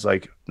ending was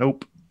like,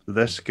 nope.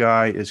 This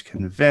guy is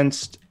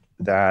convinced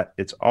that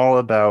it's all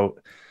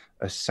about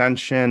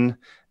ascension,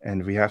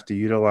 and we have to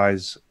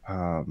utilize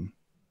all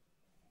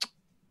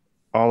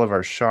of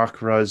our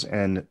chakras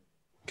and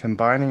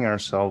combining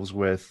ourselves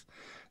with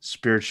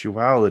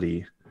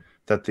spirituality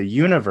that the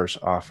universe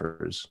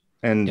offers.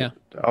 And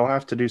I'll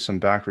have to do some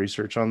back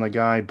research on the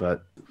guy,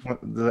 but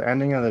the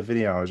ending of the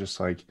video, I was just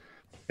like,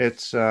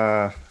 it's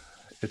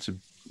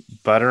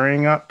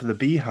buttering up the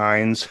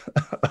behinds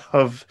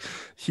of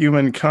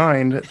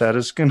humankind that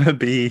is going to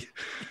be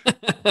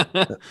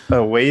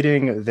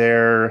awaiting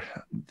their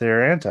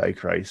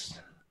antichrist.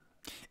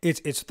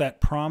 It's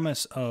that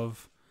promise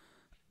of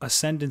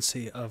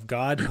ascendancy, of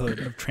godhood,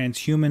 of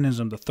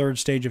transhumanism, the third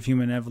stage of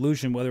human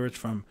evolution, whether it's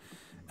from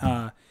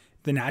the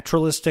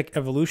naturalistic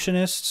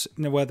evolutionists,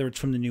 whether it's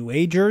from the New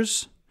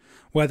Agers,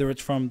 whether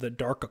it's from the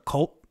dark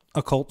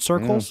occult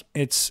circles.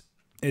 It's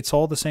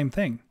all the same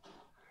thing.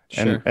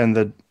 Sure. And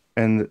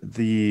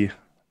the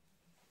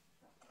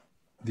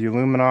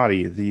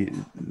Illuminati,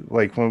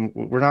 when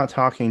we're not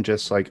talking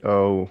just like,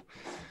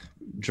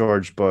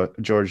 George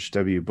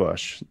W.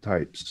 Bush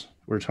types.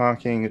 We're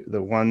talking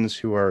the ones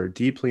who are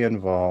deeply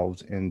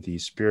involved in the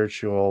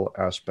spiritual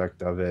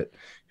aspect of it,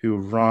 who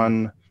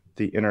run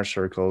the inner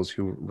circles,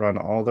 who run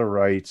all the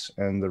rites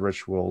and the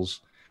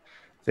rituals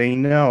They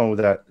know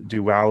that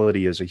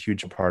duality is a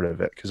huge part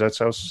of it because that's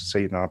how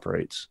Satan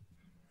operates.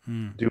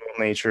 Dual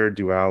nature,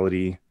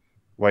 duality,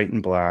 white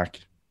and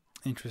black.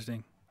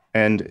 Interesting.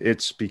 And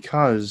it's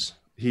because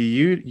he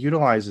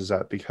utilizes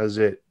that because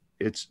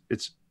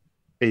it's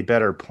a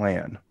better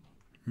plan.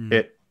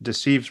 It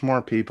deceives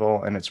more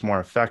people, and it's more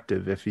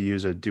effective if you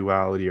use a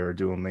duality or a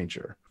dual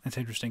nature. That's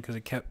interesting because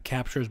it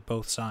captures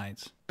both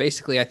sides.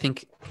 Basically, I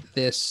think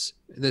this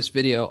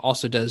video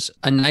also does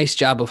a nice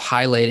job of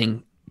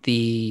highlighting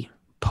the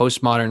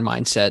postmodern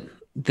mindset,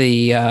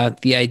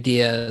 the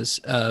ideas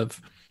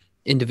of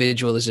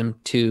individualism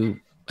to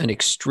an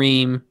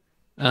extreme,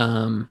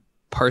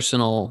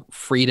 personal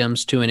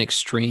freedoms to an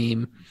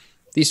extreme,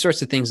 these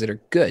sorts of things that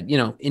are good, you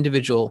know,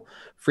 individual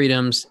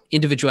freedoms,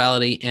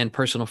 individuality and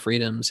personal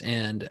freedoms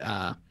and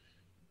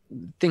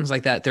things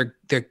like that.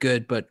 They're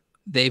good, but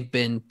they've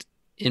been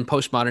in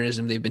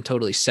postmodernism, they've been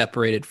totally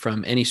separated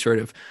from any sort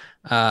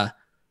of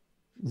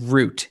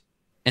root.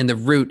 And the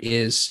root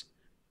is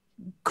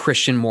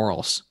Christian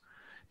morals.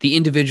 The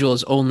individual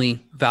is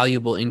only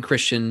valuable in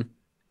Christian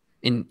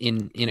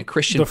in a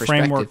Christian the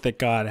perspective. Framework that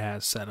God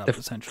has set up, the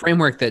essentially.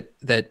 Framework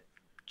that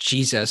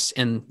Jesus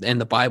and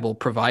the Bible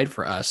provide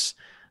for us,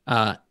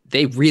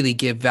 they really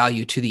give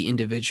value to the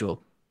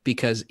individual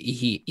because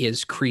he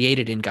is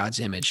created in God's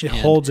image. It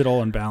holds it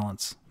all in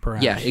balance,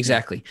 perhaps. Yeah,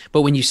 exactly.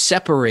 But when you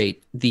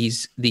separate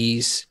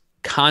these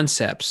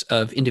concepts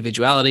of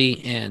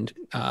individuality and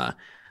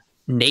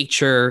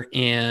nature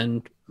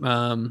and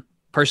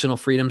personal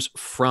freedoms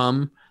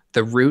from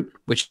the root,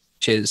 which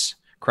is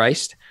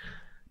Christ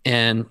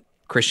and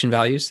Christian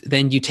values,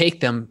 then you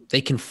take them,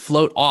 they can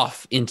float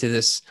off into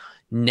this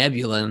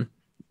nebula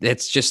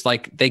that's just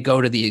like they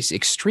go to these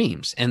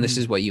extremes. And this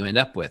is what you end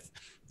up with.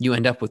 You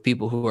end up with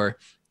people who are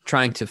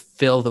trying to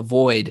fill the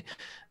void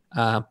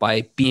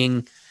by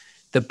being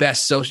the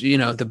best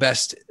the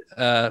best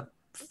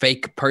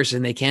fake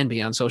person they can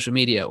be on social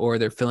media, or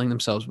they're filling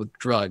themselves with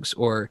drugs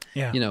or,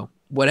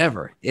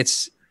 whatever.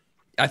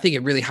 I think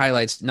it really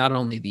highlights not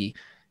only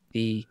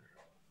the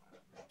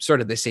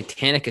sort of the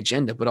satanic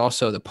agenda, but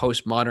also the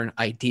postmodern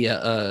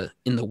idea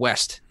in the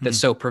West that's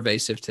so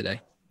pervasive today.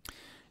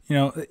 You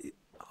know,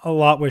 a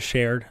lot was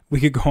shared. We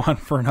could go on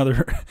for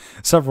another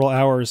several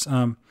hours.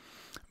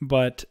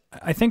 But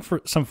I think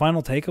for some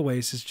final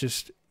takeaways is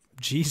just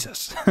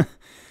Jesus.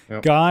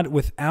 Yep. God,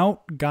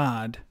 without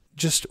God,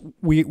 just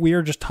we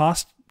are just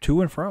tossed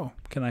to and fro,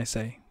 can I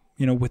say?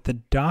 You know, with the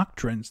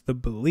doctrines, the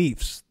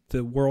beliefs,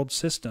 the world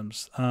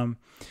systems,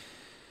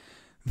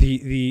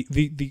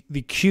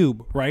 the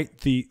cube, right?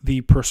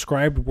 The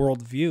prescribed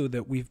worldview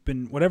that we've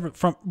been, whatever,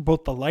 from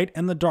both the light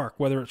and the dark,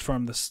 whether it's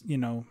from this,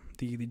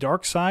 the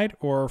dark side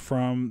or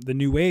from the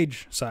New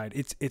Age side,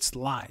 it's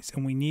lies.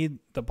 And we need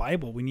the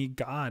Bible. We need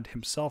God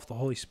himself, the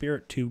Holy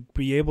Spirit, to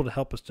be able to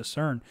help us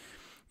discern.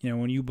 You know,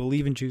 when you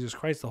believe in Jesus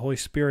Christ, the Holy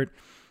Spirit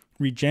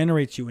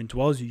regenerates you and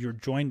dwells you. You're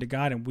joined to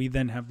God, and we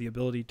then have the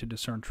ability to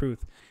discern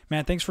truth.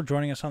 Man, thanks for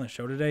joining us on the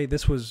show today.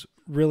 This was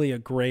really a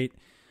great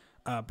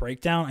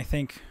breakdown. I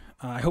think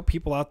I hope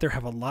people out there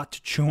have a lot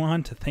to chew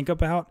on, to think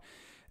about.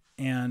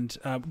 And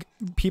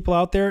people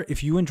out there,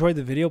 if you enjoyed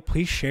the video,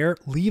 please share,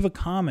 leave a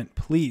comment,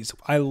 please.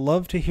 I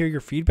love to hear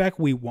your feedback.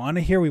 We want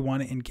to hear, we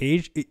want to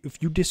engage.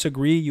 If you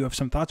disagree, you have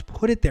some thoughts,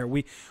 put it there.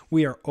 We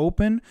are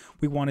open.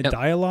 We want to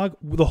dialogue.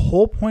 The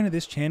whole point of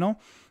this channel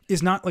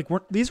is not like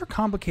these are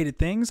complicated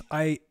things.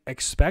 I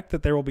expect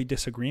that there will be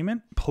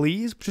disagreement.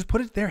 Please just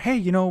put it there. Hey,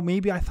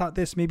 maybe I thought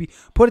this, maybe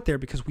put it there,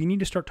 because we need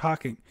to start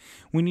talking.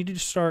 We need to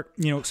start,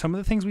 some of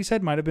the things we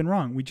said might have been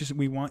wrong.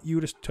 We want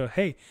you to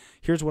hey,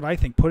 here's what I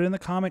think. Put it in the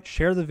comment,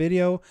 share the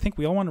video. I think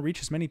we all want to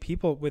reach as many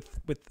people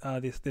with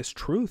this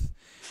truth,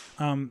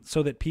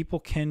 so that people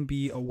can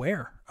be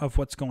aware of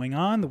what's going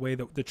on,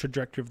 the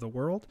trajectory of the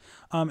world,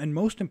 and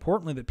most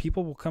importantly, that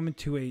people will come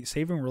into a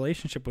saving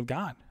relationship with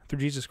God through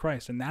Jesus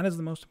Christ. And that is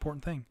the most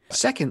important thing.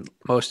 Second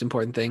most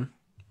important thing,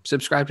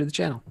 subscribe to the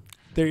channel.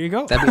 There you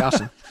go. That'd be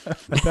awesome.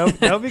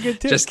 That'll be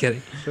good too. Just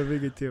kidding. That'd be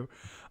good too.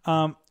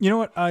 You know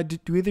what?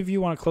 Do either of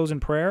you want to close in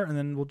prayer, and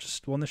then we'll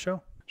end the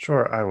show?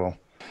 Sure, I will.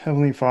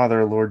 Heavenly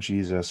Father, Lord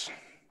Jesus,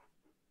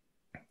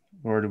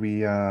 Lord,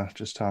 we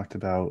just talked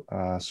about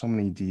so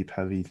many deep,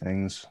 heavy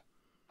things.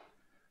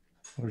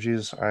 Lord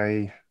Jesus,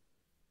 I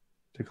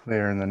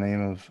declare in the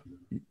name of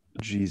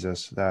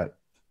Jesus that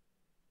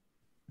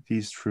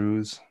these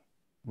truths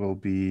will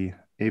be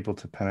able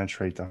to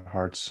penetrate the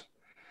hearts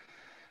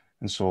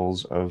and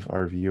souls of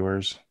our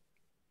viewers.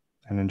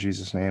 And in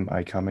Jesus' name,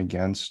 I come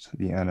against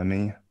the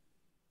enemy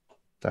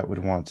that would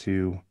want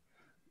to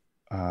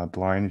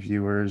blind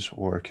viewers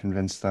or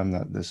convince them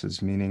that this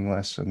is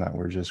meaningless and that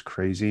we're just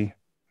crazy.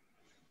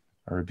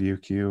 I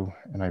rebuke you,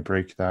 and I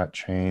break that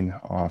chain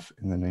off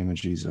in the name of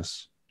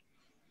Jesus.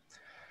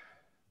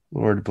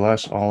 Lord,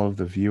 bless all of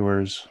the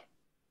viewers.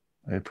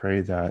 I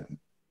pray that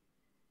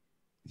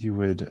you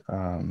would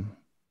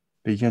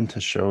begin to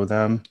show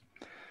them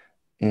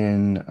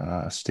in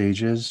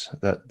stages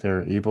that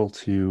they're able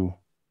to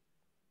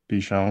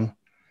be shown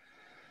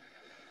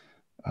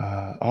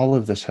all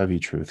of this heavy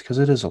truth, because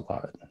it is a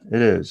lot.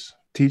 It is.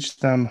 Teach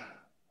them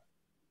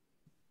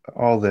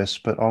all this,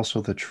 but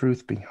also the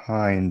truth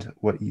behind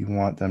what you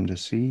want them to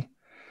see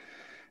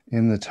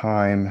in the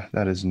time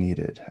that is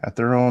needed at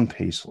their own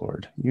pace,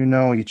 Lord. You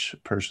know each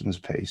person's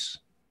pace.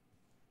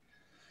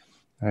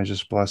 I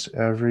just bless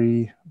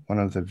every one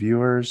of the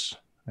viewers.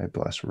 I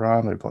bless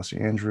Rob. I bless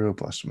Andrew. I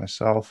bless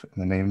myself in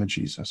the name of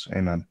Jesus.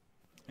 Amen.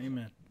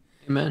 Amen.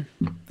 Amen.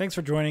 Thanks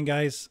for joining,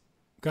 guys.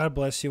 God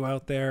bless you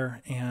out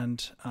there,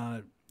 and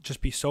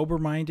just be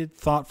sober-minded,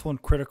 thoughtful,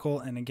 and critical.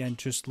 And again,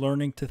 just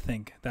learning to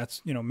think.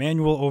 That's,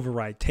 manual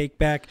override. Take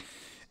back,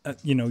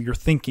 your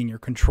thinking, your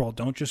control.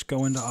 Don't just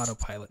go into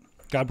autopilot.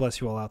 God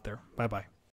bless you all out there. Bye-bye.